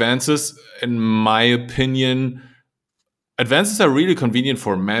 those advances, in my opinion, advances are really convenient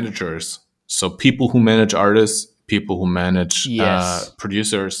for managers. So people who manage artists, people who manage Yes.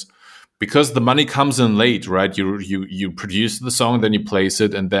 producers, because the money comes in late, right? You produce the song, then you place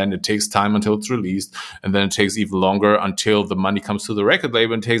it, and then it takes time until it's released, and then it takes even longer until the money comes to the record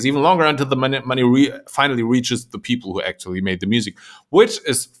label, and it takes even longer until the money finally reaches the people who actually made the music, which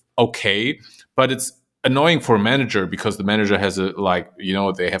is okay, but it's annoying for a manager because the manager has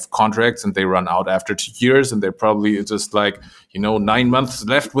they have contracts and they run out after 2 years, and they're probably just 9 months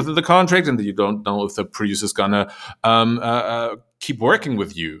left within the contract, and you don't know if the producer's gonna keep working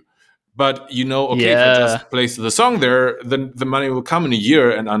with you. But okay, if I Yeah. just place the song there, then the money will come in a year,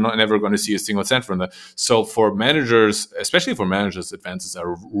 and I'm never going to see a single cent from that. So for managers, especially for managers, advances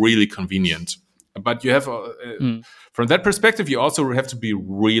are really convenient. But you have, from that perspective, you also have to be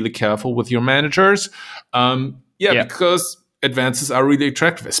really careful with your managers. Because advances are really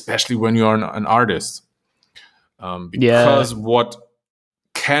attractive, especially when you're an artist. Because what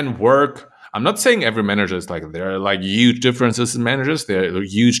can work. I'm not saying every manager is like, there are like huge differences in managers. There are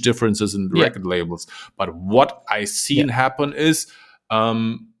huge differences in record labels. But what I seen happen is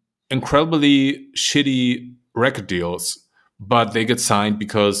incredibly shitty record deals, but they get signed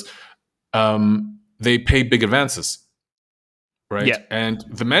because they pay big advances. Right. And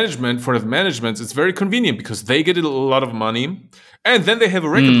for the management, it's very convenient because they get a lot of money. And then they have a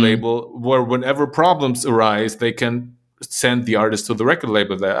record label where whenever problems arise, they can send the artist to the record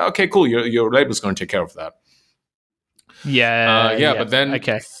label. That, okay, cool, your label's going to take care of that. But then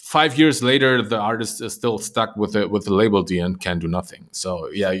 5 years later, the artist is still stuck with the label deal and can do nothing.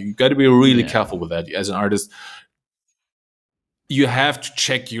 So you got to be really careful with that. As an artist, you have to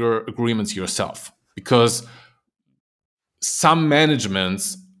check your agreements yourself, because some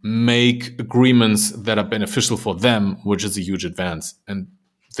managements make agreements that are beneficial for them, which is a huge advance, and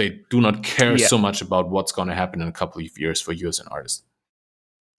they do not care so much about what's going to happen in a couple of years for you as an artist.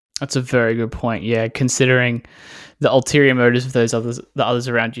 That's a very good point. Yeah, considering the ulterior motives of the others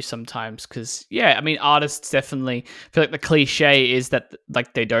around you sometimes. Because I mean, artists definitely feel like the cliche is that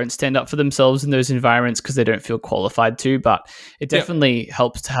like they don't stand up for themselves in those environments because they don't feel qualified to. But it definitely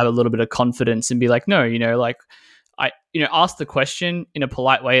helps to have a little bit of confidence and be like, no, like I ask the question in a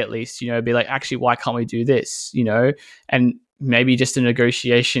polite way at least. Be like, actually, why can't we do this? And maybe just a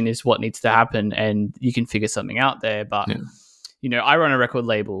negotiation is what needs to happen, and you can figure something out there. But I run a record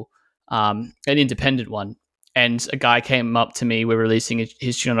label, an independent one, and a guy came up to me. We're releasing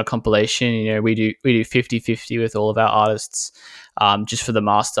his tune on a compilation. We do 50-50 with all of our artists, just for the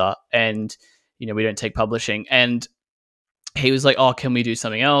master, and we don't take publishing. And he was like, "Oh, can we do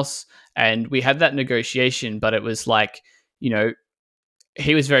something else?" And we had that negotiation, but it was like,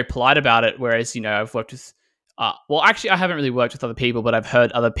 he was very polite about it. Whereas, I've worked with, actually, I haven't really worked with other people, but I've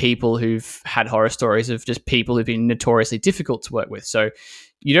heard other people who've had horror stories of just people who've been notoriously difficult to work with. So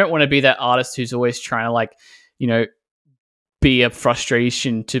you don't want to be that artist who's always trying to be a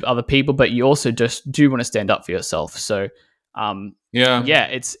frustration to other people, but you also just do want to stand up for yourself. So,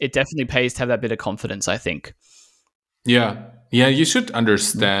 it definitely pays to have that bit of confidence, I think. Yeah, you should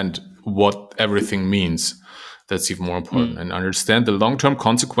understand what everything means. That's even more important, and understand the long-term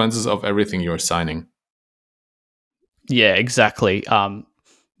consequences of everything you're signing. Yeah, exactly.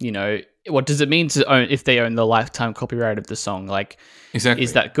 What does it mean to own if they own the lifetime copyright of the song? Like, exactly.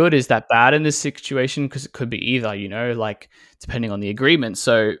 Is that good? Is that bad in this situation? Because it could be either, depending on the agreement.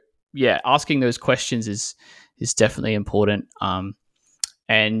 So asking those questions is definitely important.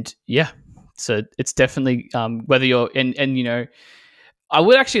 So it's definitely whether you're and I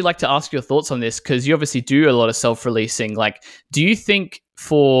would actually like to ask your thoughts on this, because you obviously do a lot of self-releasing. Like, do you think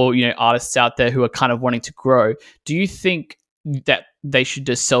for artists out there who are kind of wanting to grow, do you think that they should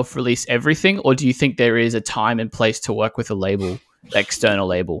just self-release everything, or do you think there is a time and place to work with a label, external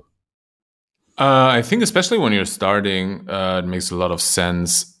label? I think especially when you're starting, it makes a lot of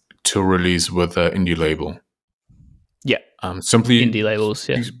sense to release with an indie label. Yeah, simply indie labels.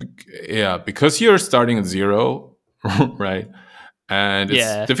 Because you're starting at zero, right? And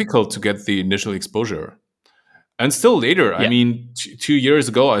it's difficult to get the initial exposure. And still later, I mean, 2 years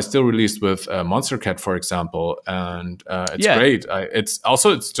ago, I still released with Monstercat, for example, and it's great.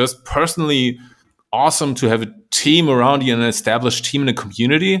 It's just personally awesome to have a team around you, an established team in a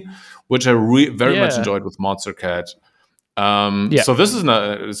community, which I very much enjoyed with Monstercat. So this is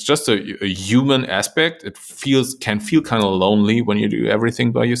it's just a human aspect. It can feel kind of lonely when you do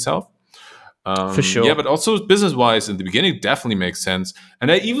everything by yourself. For Yeah, sure. but also business-wise, in the beginning, it definitely makes sense.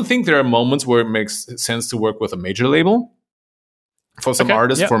 And I even think there are moments where it makes sense to work with a major label for some Okay.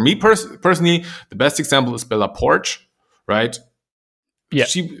 artists. Yep. For me personally, the best example is Bella Poarch, right?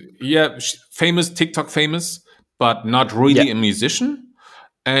 Yep. Famous, TikTok famous, but not really Yep. a musician.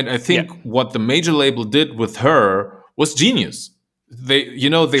 And I Yep. think what the major label did with her was genius.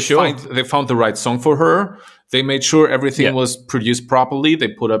 Sure. They found the right song for her. They made sure everything Yep. was produced properly. They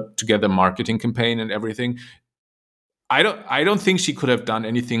put up together a marketing campaign and everything. I don't think she could have done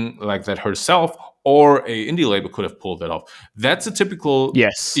anything like that herself, or a indie label could have pulled that off. That's a typical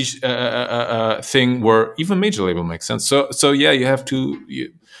Yes. thing where even major label makes sense. So yeah, you have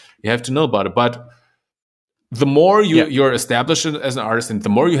to know about it. But the more Yep. you're established as an artist, and the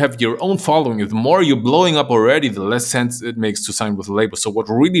more you have your own following, the more you're blowing up already, the less sense it makes to sign with a label. So what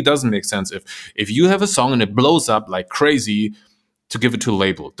really doesn't make sense, if you have a song and it blows up like crazy, to give it to a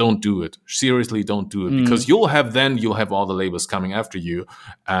label. Don't do it. Seriously, don't do it, Mm. because you'll have all the labels coming after you,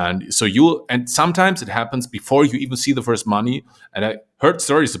 and so and sometimes it happens before you even see the first money. And I heard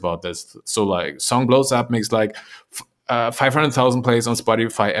stories about this. So like, song blows up, makes like 500,000 plays on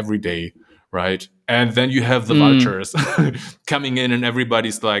Spotify every day, right? And then you have the Mm. vultures coming in, and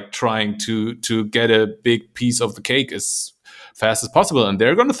everybody's like trying to get a big piece of the cake as fast as possible, and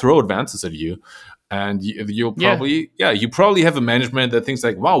they're going to throw advances at you. And you'll Yeah. probably, you probably have a management that thinks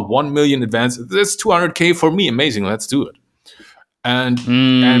like, wow, 1 million advance, that's 200K for me, amazing, let's do it. And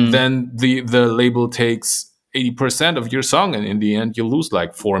Mm. then the label takes 80% of your song, and in the end you lose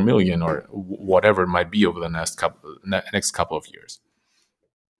like 4 million or whatever it might be over the next couple of years.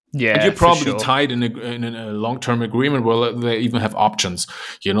 And you're Yeah, for probably sure. tied in a long-term agreement where they even have options.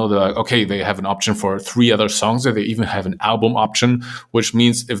 They're like, okay, they have an option for 3 other songs, or they even have an album option, which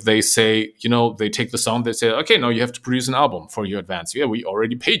means if they say, they take the song, they say, okay, no, you have to produce an album for your advance. Yeah, we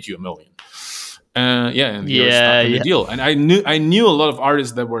already paid you 1 million. And you're Yeah, stuck in the yeah. deal. And I knew a lot of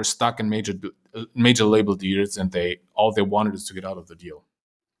artists that were stuck in major label deals, and all they wanted is to get out of the deal.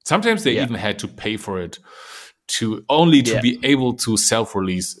 Sometimes they Yeah. even had to pay for it to Yeah. be able to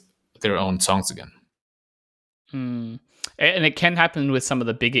self-release their own songs again. Mm. And it can happen with some of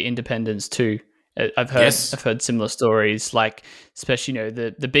the bigger independents too. I've Yes. heard similar stories, like especially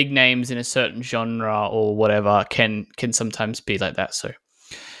the big names in a certain genre or whatever can sometimes be like that. So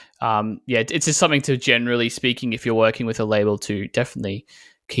yeah, it's just something to, generally speaking, if you're working with a label, to definitely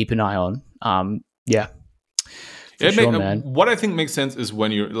keep an eye on. Yeah, for sure, man. What I think makes sense is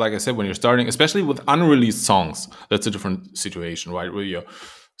when you're, like I said, when you're starting, especially with unreleased songs. That's a different situation, right? Where you're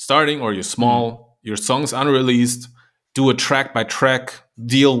starting or you're Mm. small, your song's unreleased, do a track by track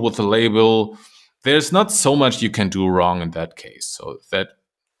deal with the label. There's not so much you can do wrong in that case. So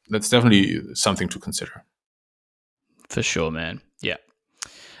that's definitely something to consider. For sure, man. Yeah.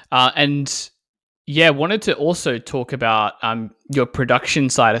 And yeah, wanted to also talk about your production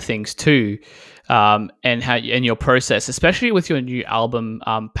side of things too, and your process, especially with your new album,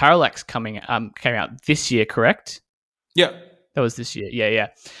 Parallax, came out this year, correct? Yeah. That was this year. Yeah, yeah.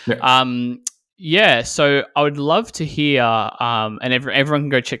 Yeah. Yeah, so I would love to hear, and everyone can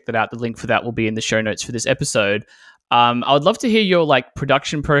go check that out. The link for that will be in the show notes for this episode. I would love to hear your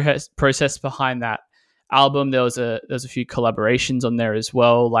production process behind that album. There's a few collaborations on there as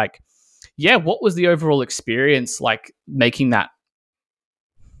well. Like, yeah, what was the overall experience like making that?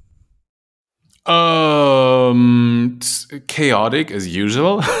 It's chaotic as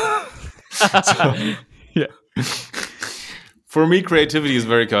usual. So, Yeah. for me, creativity is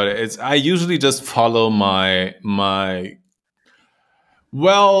very chaotic. I usually just follow my.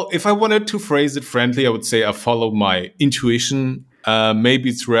 Well, if I wanted to phrase it friendly, I would say I follow my intuition. Maybe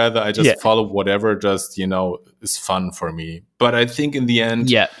it's rather I Yeah. just follow whatever just is fun for me. But I think in the end,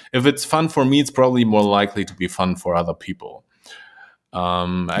 Yeah. if it's fun for me, it's probably more likely to be fun for other people.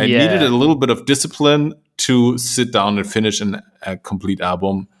 I needed a Yeah. little bit of discipline to sit down and finish a complete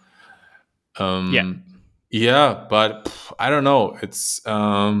album. Yeah. Yeah, but I don't know.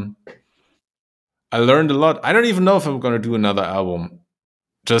 I learned a lot. I don't even know if I'm going to do another album,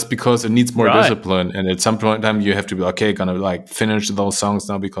 just because it needs more Right. discipline. And at some point in time, you have to be, okay, gonna finish those songs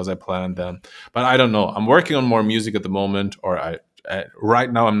now because I planned them. But I don't know. I'm working on more music at the moment, or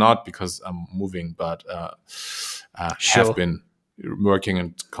right now I'm not, because I'm moving, but have Sure. been working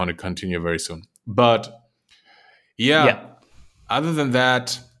and going to continue very soon. But Yeah. yeah, other than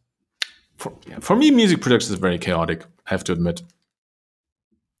that, for me, music production is very chaotic. I have to admit,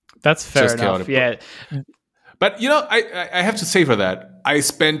 That's fair just enough. chaotic. But Yeah. I have to say, for that, I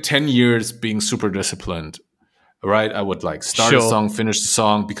spent 10 years being super disciplined. right? I would like start a song, finish the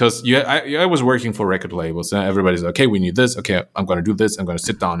song, because I was working for record labels, and everybody's like, okay, we need this. Okay, I'm going to do this. I'm going to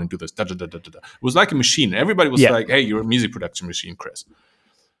sit down and do this. Da, da, da, da, da. It was like a machine. Everybody was like, hey, you're a music production machine, Chris.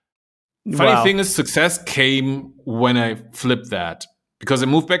 Funny thing is, success came when I flipped that, because I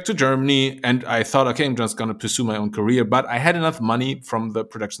moved back to Germany and I thought, okay, I'm just going to pursue my own career. But I had enough money from the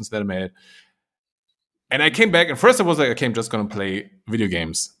productions that I made. And I came back, and first I was like, okay, I'm just going to play video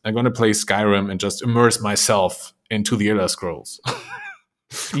games. I'm going to play Skyrim and just immerse myself into the Elder Scrolls.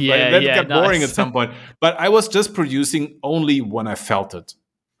 Yeah, that got boring at some point. But I was just producing only when I felt it,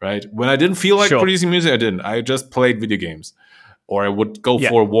 right? When I didn't feel like producing music, I didn't. I just played video games. Or I would go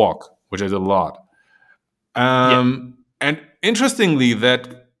for a walk, which I did a lot. And interestingly,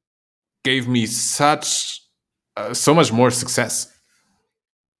 that gave me so much more success.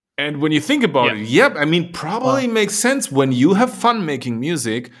 And when you think about it, I mean, probably makes sense. When you have fun making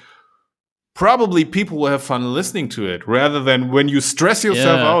music, probably people will have fun listening to it, rather than when you stress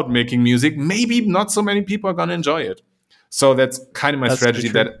yourself out making music, maybe not so many people are going to enjoy it. So that's kind of my strategy,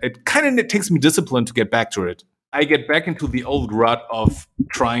 that it takes me discipline to get back to it. I get back into the old rut of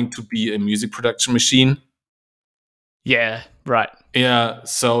trying to be a music production machine. Yeah, right. Yeah,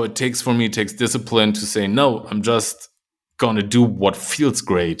 so it takes discipline to say, no, I'm just going to do what feels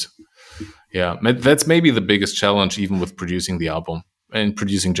great. Yeah, that's maybe the biggest challenge, even with producing the album and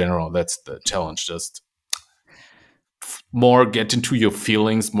producing general. That's the challenge. Just more get into your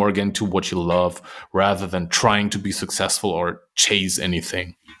feelings, more get into what you love, rather than trying to be successful or chase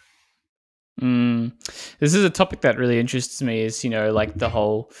anything. This is a topic that really interests me, is, like the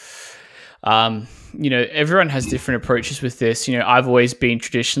whole, everyone has different approaches with this. I've always been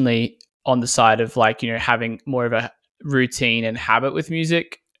traditionally on the side of like, having more of a routine and habit with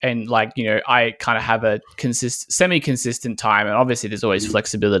music. And like, I kind of have a semi-consistent time. And obviously there's always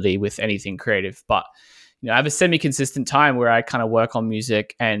flexibility with anything creative, but I have a semi-consistent time where I kind of work on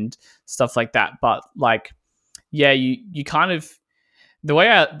music and stuff like that. But like, yeah, you kind of, the way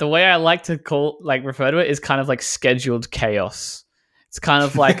I like to refer to it is kind of like scheduled chaos. It's kind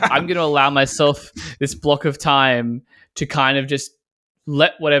of like I'm going to allow myself this block of time to kind of just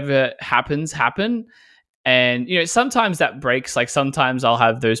let whatever happens happen. And sometimes that breaks. Like sometimes I'll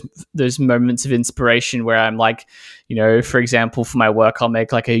have those moments of inspiration where I'm like, for example, for my work, I'll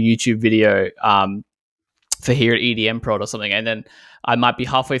make like a YouTube video for here at EDM Prod or something, and then I might be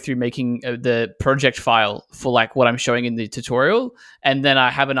halfway through making the project file for like what I'm showing in the tutorial, and then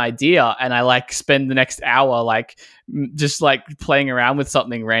I have an idea and I like spend the next hour like just like playing around with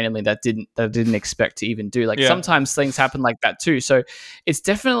something randomly that I didn't expect to even do. Like sometimes things happen like that too. So it's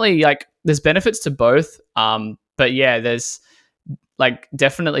definitely like there's benefits to both. But yeah, there's like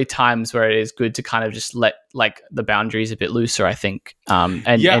definitely times where it is good to kind of just let like the boundaries a bit looser, I think, and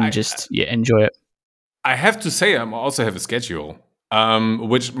enjoy it. I have to say, I also have a schedule,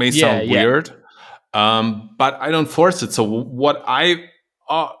 which may sound weird, but I don't force it. So what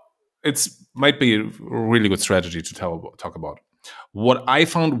might be a really good strategy to talk about. What I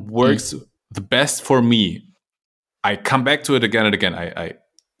found works the best for me, I come back to it again and again. I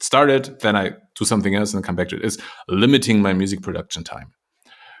start it, then I do something else and come back to it, is limiting my music production time,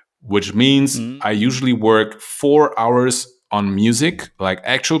 which means I usually work 4 hours on music. Like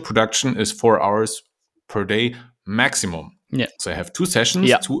actual production is 4 hours per day maximum. Yeah. So I have 2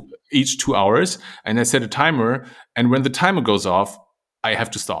 sessions, each 2 hours, and I set a timer. And when the timer goes off, I have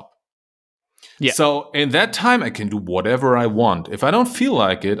to stop. Yeah. So in that time, I can do whatever I want. If I don't feel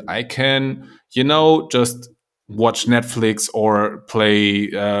like it, I can, just watch Netflix or play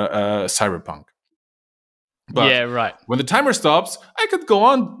Cyberpunk. But when the timer stops, I could go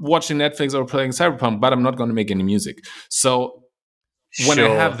on watching Netflix or playing Cyberpunk, but I'm not going to make any music. So when I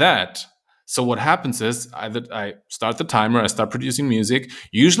have that, so what happens is I start the timer, I start producing music.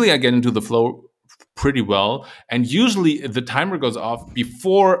 Usually I get into the flow pretty well. And usually the timer goes off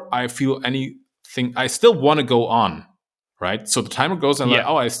before I feel anything. I still want to go on, right? So the timer goes and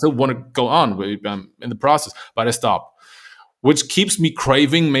I still want to go on. I'm in the process, but I stop, which keeps me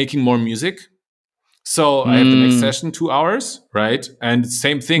craving making more music. So I have the next session, 2 hours, right? And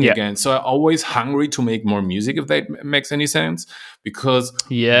same thing again. So I'm always hungry to make more music, if that makes any sense. Because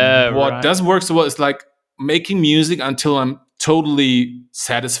what doesn't work so well is like making music until I'm totally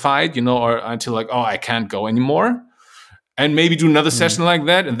satisfied, or until like, I can't go anymore. And maybe do another session like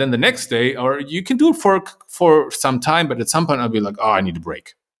that. And then the next day, or you can do it for some time, but at some point I'll be like, I need a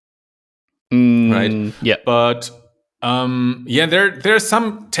break. Right? Yeah. But there are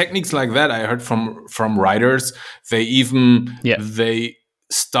some techniques like that I heard from writers. They even they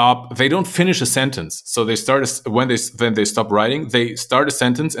stop. They don't finish a sentence. So they start when they stop writing. They start a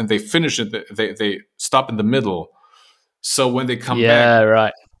sentence and they finish it. They stop in the middle. So when they come back,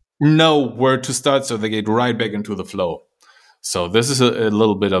 right, know where to start. So they get right back into the flow. So this is a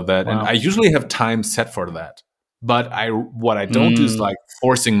little bit of that, and wow, I usually have time set for that. But what I don't do is like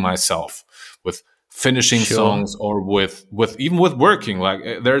forcing myself with finishing sure, songs or with even with working.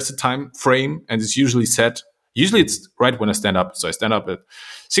 Like there's a time frame, and it's usually set. Usually it's right when I stand up. So I stand up at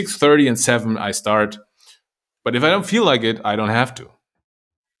 6:30 and 7. I start. But if I don't feel like it, I don't have to.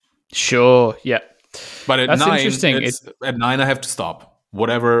 sure, yeah. But at That's 9, interesting. it's at 9 I have to stop.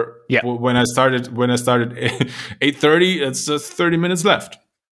 Whatever. Yeah. When I started 8:30, it's just 30 minutes left.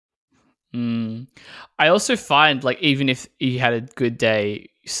 I also find like even if you had a good day,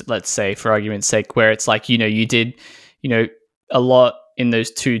 let's say for argument's sake, where it's like you did a lot in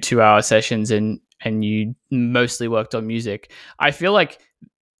those 2 hour sessions and you mostly worked on music. I feel like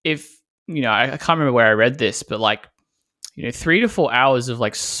if I can't remember where I read this, but like 3 to 4 hours of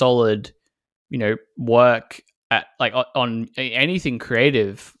like solid work at like on anything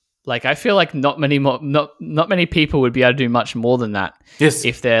creative, like I feel like not many people would be able to do much more than that Yes.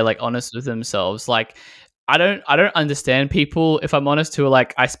 if they're like honest with themselves. Like I don't understand people, if I'm honest, who are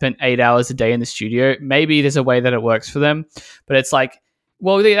like, I spent 8 hours a day in the studio. Maybe there's a way that it works for them, but it's like,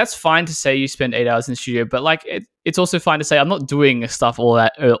 well, yeah, that's fine to say you spend 8 hours in the studio, but like it's also fine to say I'm not doing stuff all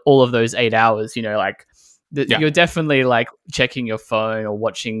of those 8 hours. Like you're definitely like checking your phone or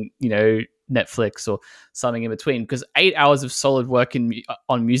watching Netflix or something in between, because 8 hours of solid work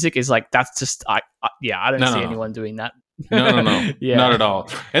on music is like, that's just I don't see anyone doing that. No. Yeah. Not at all.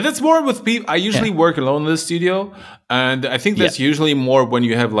 And that's more with people. I usually work alone in the studio, and I think that's usually more when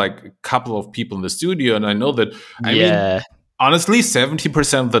you have like a couple of people in the studio. And I know that, I mean, honestly,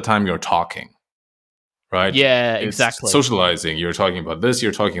 70% of the time you're talking, right? Yeah, It's exactly. socializing. You're talking about this,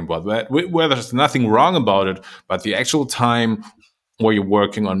 you're talking about that, where there's nothing wrong about it, but the actual time where you're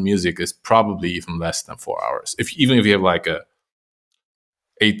working on music is probably even less than 4 hours. Even if you have like a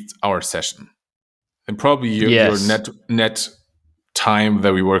 8-hour session, and probably your net time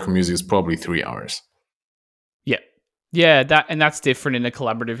that we work on music is probably 3 hours. Yeah, that's different in a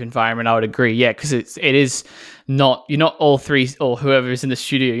collaborative environment. I would agree. Yeah, because it is not, you're not all three or whoever is in the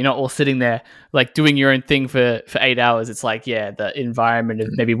studio. You're not all sitting there like doing your own thing for 8 hours. It's like, yeah, the environment of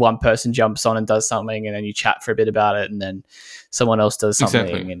maybe one person jumps on and does something, and then you chat for a bit about it, and then someone else does something.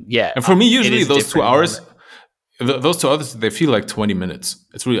 Exactly. And yeah, and for me, usually those 2 hours, those 2 hours, they feel like 20 minutes.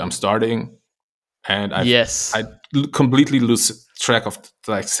 It's really, I'm starting, and I completely lose track of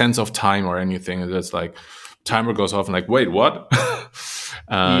like sense of time or anything. It's like timer goes off and like, wait, what?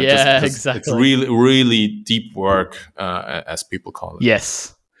 Exactly. It's really, really deep work, as people call it.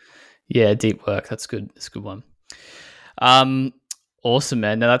 Yes. Yeah, deep work. That's good. That's a good one. Awesome,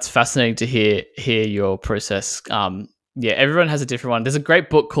 man. Now that's fascinating to hear your process. Yeah, everyone has a different one. There's a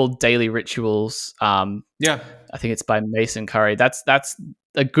great book called Daily Rituals. I think it's by Mason Curry. That's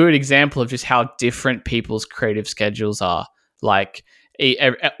a good example of just how different people's creative schedules are. Like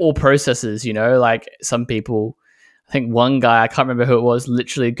all processes, like some people, I think one guy, I can't remember who it was,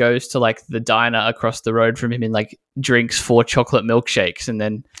 literally goes to like the diner across the road from him and like drinks 4 chocolate milkshakes and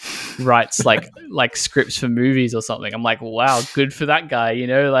then writes like scripts for movies or something. I'm like, wow, good for that guy,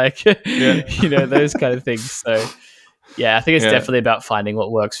 like those kind of things. So yeah, I think it's definitely about finding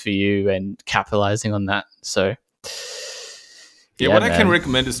what works for you and capitalizing on that. So what I can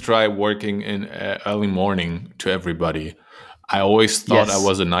recommend is try working in early morning to everybody. I always thought I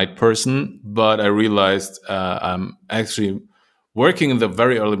was a night person, but I realized I'm actually working in the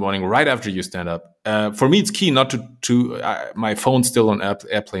very early morning, right after you stand up. For me, it's key not to my phone's still on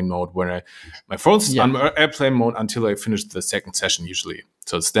airplane mode. My phone's on airplane mode until I finish the second session usually.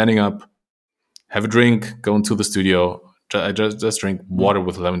 So standing up, have a drink, go into the studio. I just drink water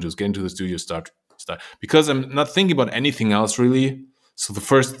with lemon juice, get into the studio, start. Because I'm not thinking about anything else really. So the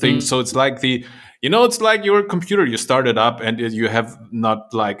first thing, so it's like it's like your computer. You start it up and you have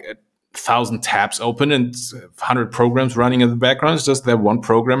not like 1,000 tabs open and 100 programs running in the background. It's just that one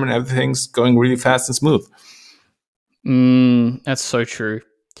program and everything's going really fast and smooth. That's so true.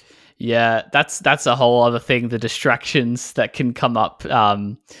 Yeah, that's a whole other thing. The distractions that can come up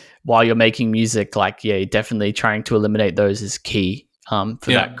while you're making music, like definitely trying to eliminate those is key for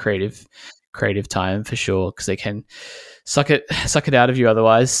that creative time for sure, because they can suck it out of you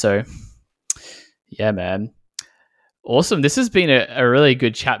otherwise. So yeah, man, awesome. This has been a really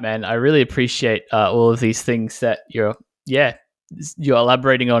good chat, man. I really appreciate all of these things that you're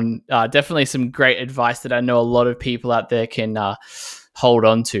elaborating on. Definitely some great advice that I know a lot of people out there can hold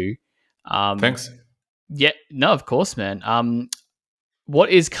on to. Thanks. Yeah, no, of course, man. what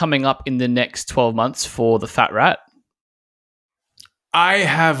is coming up in the next 12 months for TheFatRat? I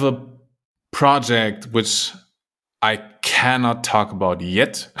have a project which I cannot talk about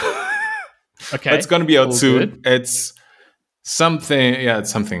yet. Okay. But it's going to be out all soon. Good. It's something, it's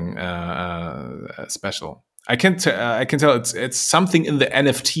something special. I can tell it's something in the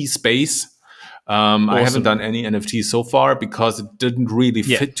NFT space. I haven't done any NFT so far because it didn't really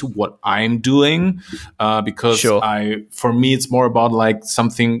fit to what I'm doing. Because for me, it's more about like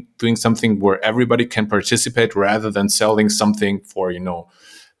doing something where everybody can participate rather than selling something for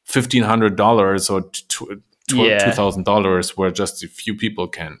 $1,500 or $2,000 where just a few people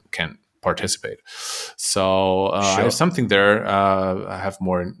can participate. So I have something there. I have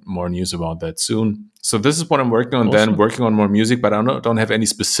more news about that soon. So this is what I'm working on. Then working on more music, but I don't have any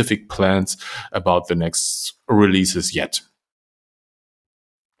specific plans about the next releases yet.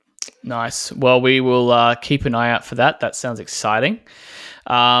 Nice. Well, we will keep an eye out for that. That sounds exciting.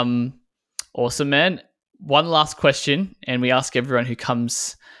 Awesome, man. One last question, and we ask everyone who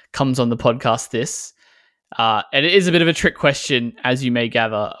comes on the podcast this. And it is a bit of a trick question, as you may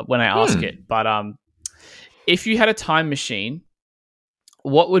gather when I ask it. But if you had a time machine,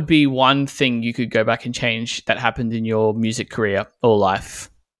 what would be one thing you could go back and change that happened in your music career or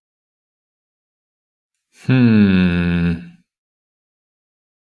life? I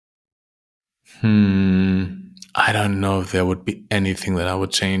don't know if there would be anything that I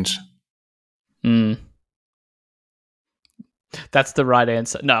would change. That's the right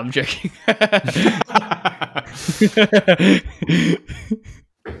answer. No, I'm joking.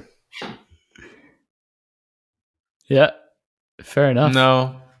 Yeah, fair enough.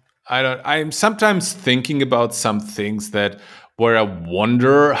 No, I don't. I'm sometimes thinking about some things where I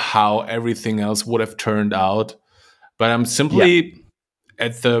wonder how everything else would have turned out, but I'm simply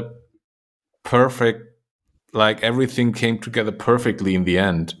at the perfect, like everything came together perfectly in the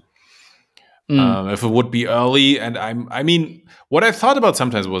end. If it would be early, and I mean, what I thought about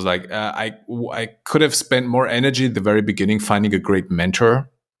sometimes was like, I could have spent more energy at the very beginning finding a great mentor,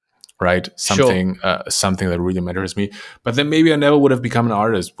 right? Something that really matters me. But then maybe I never would have become an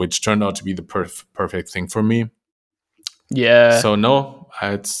artist, which turned out to be the perfect thing for me. Yeah. So no,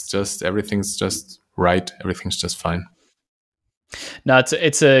 it's just everything's just right. Everything's just fine. No,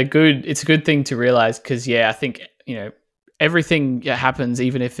 it's a good thing to realize because I think everything happens,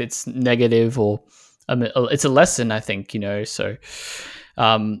 even if it's negative or it's a lesson. I think so.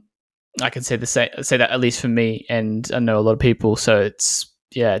 I can say that at least for me, and I know a lot of people. So it's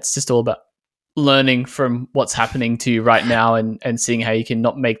just all about learning from what's happening to you right now and seeing how you can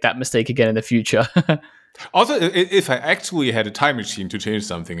not make that mistake again in the future. Also, if I actually had a time machine to change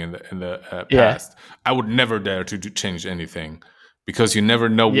something in the past, I would never dare to change anything because you never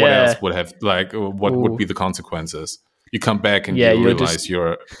know what else would have, like, what would be the consequences. You come back and you realize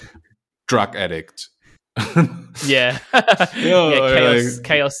you're a drug addict. Chaos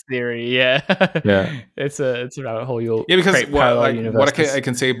theory. It's a rabbit hole. You'll because parallel universes. I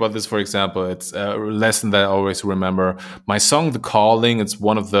can say about this, for example, it's a lesson that I always remember. My song "The Calling," it's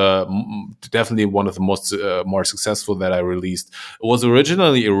definitely one of the most more successful that I released. It was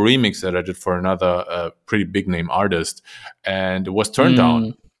originally a remix that I did for another pretty big name artist, and it was turned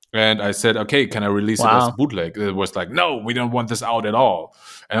down. And I said, "Okay, can I release it as a bootleg?" It was like, "No, we don't want this out at all."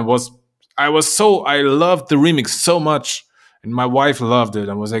 And I loved the remix so much, and my wife loved it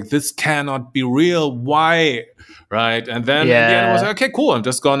and was like, "This cannot be real. Why?" Right? And then in the end, I was like, "Okay, cool. I'm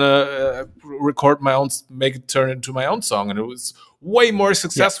just gonna record my own, make it turn into my own song." And it was way more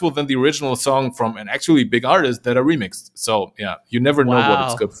successful than the original song from an actually big artist that I remixed. So you never know what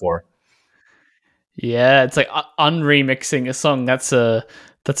it's good for. Yeah, it's like unremixing a song. That's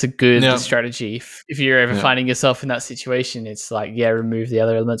a good strategy. If you're ever finding yourself in that situation, it's like, remove the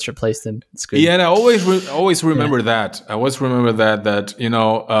other elements, replace them. It's good. Yeah, and I always remember that. I always remember that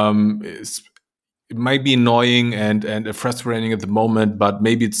it might be annoying and frustrating at the moment, but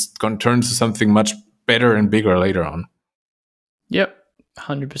maybe it's going to turn to something much better and bigger later on. Yep,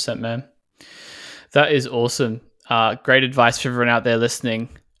 100%, man. That is awesome. Great advice for everyone out there listening.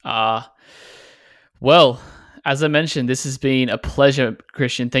 Well, as I mentioned, this has been a pleasure,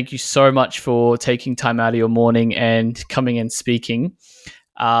 Christian. Thank you so much for taking time out of your morning and coming and speaking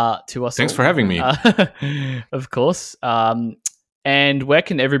to us. Thanks for having me. Of course. And where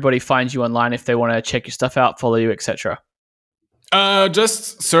can everybody find you online if they want to check your stuff out, follow you, etc.?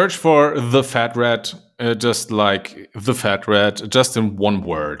 Just search for TheFatRat, just like TheFatRat, just in one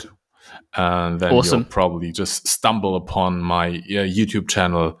word. And then you'll probably just stumble upon my YouTube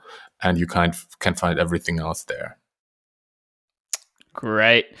channel, and you can find everything else there.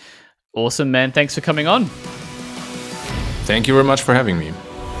 Great. Awesome, man. Thanks for coming on. Thank you very much for having me.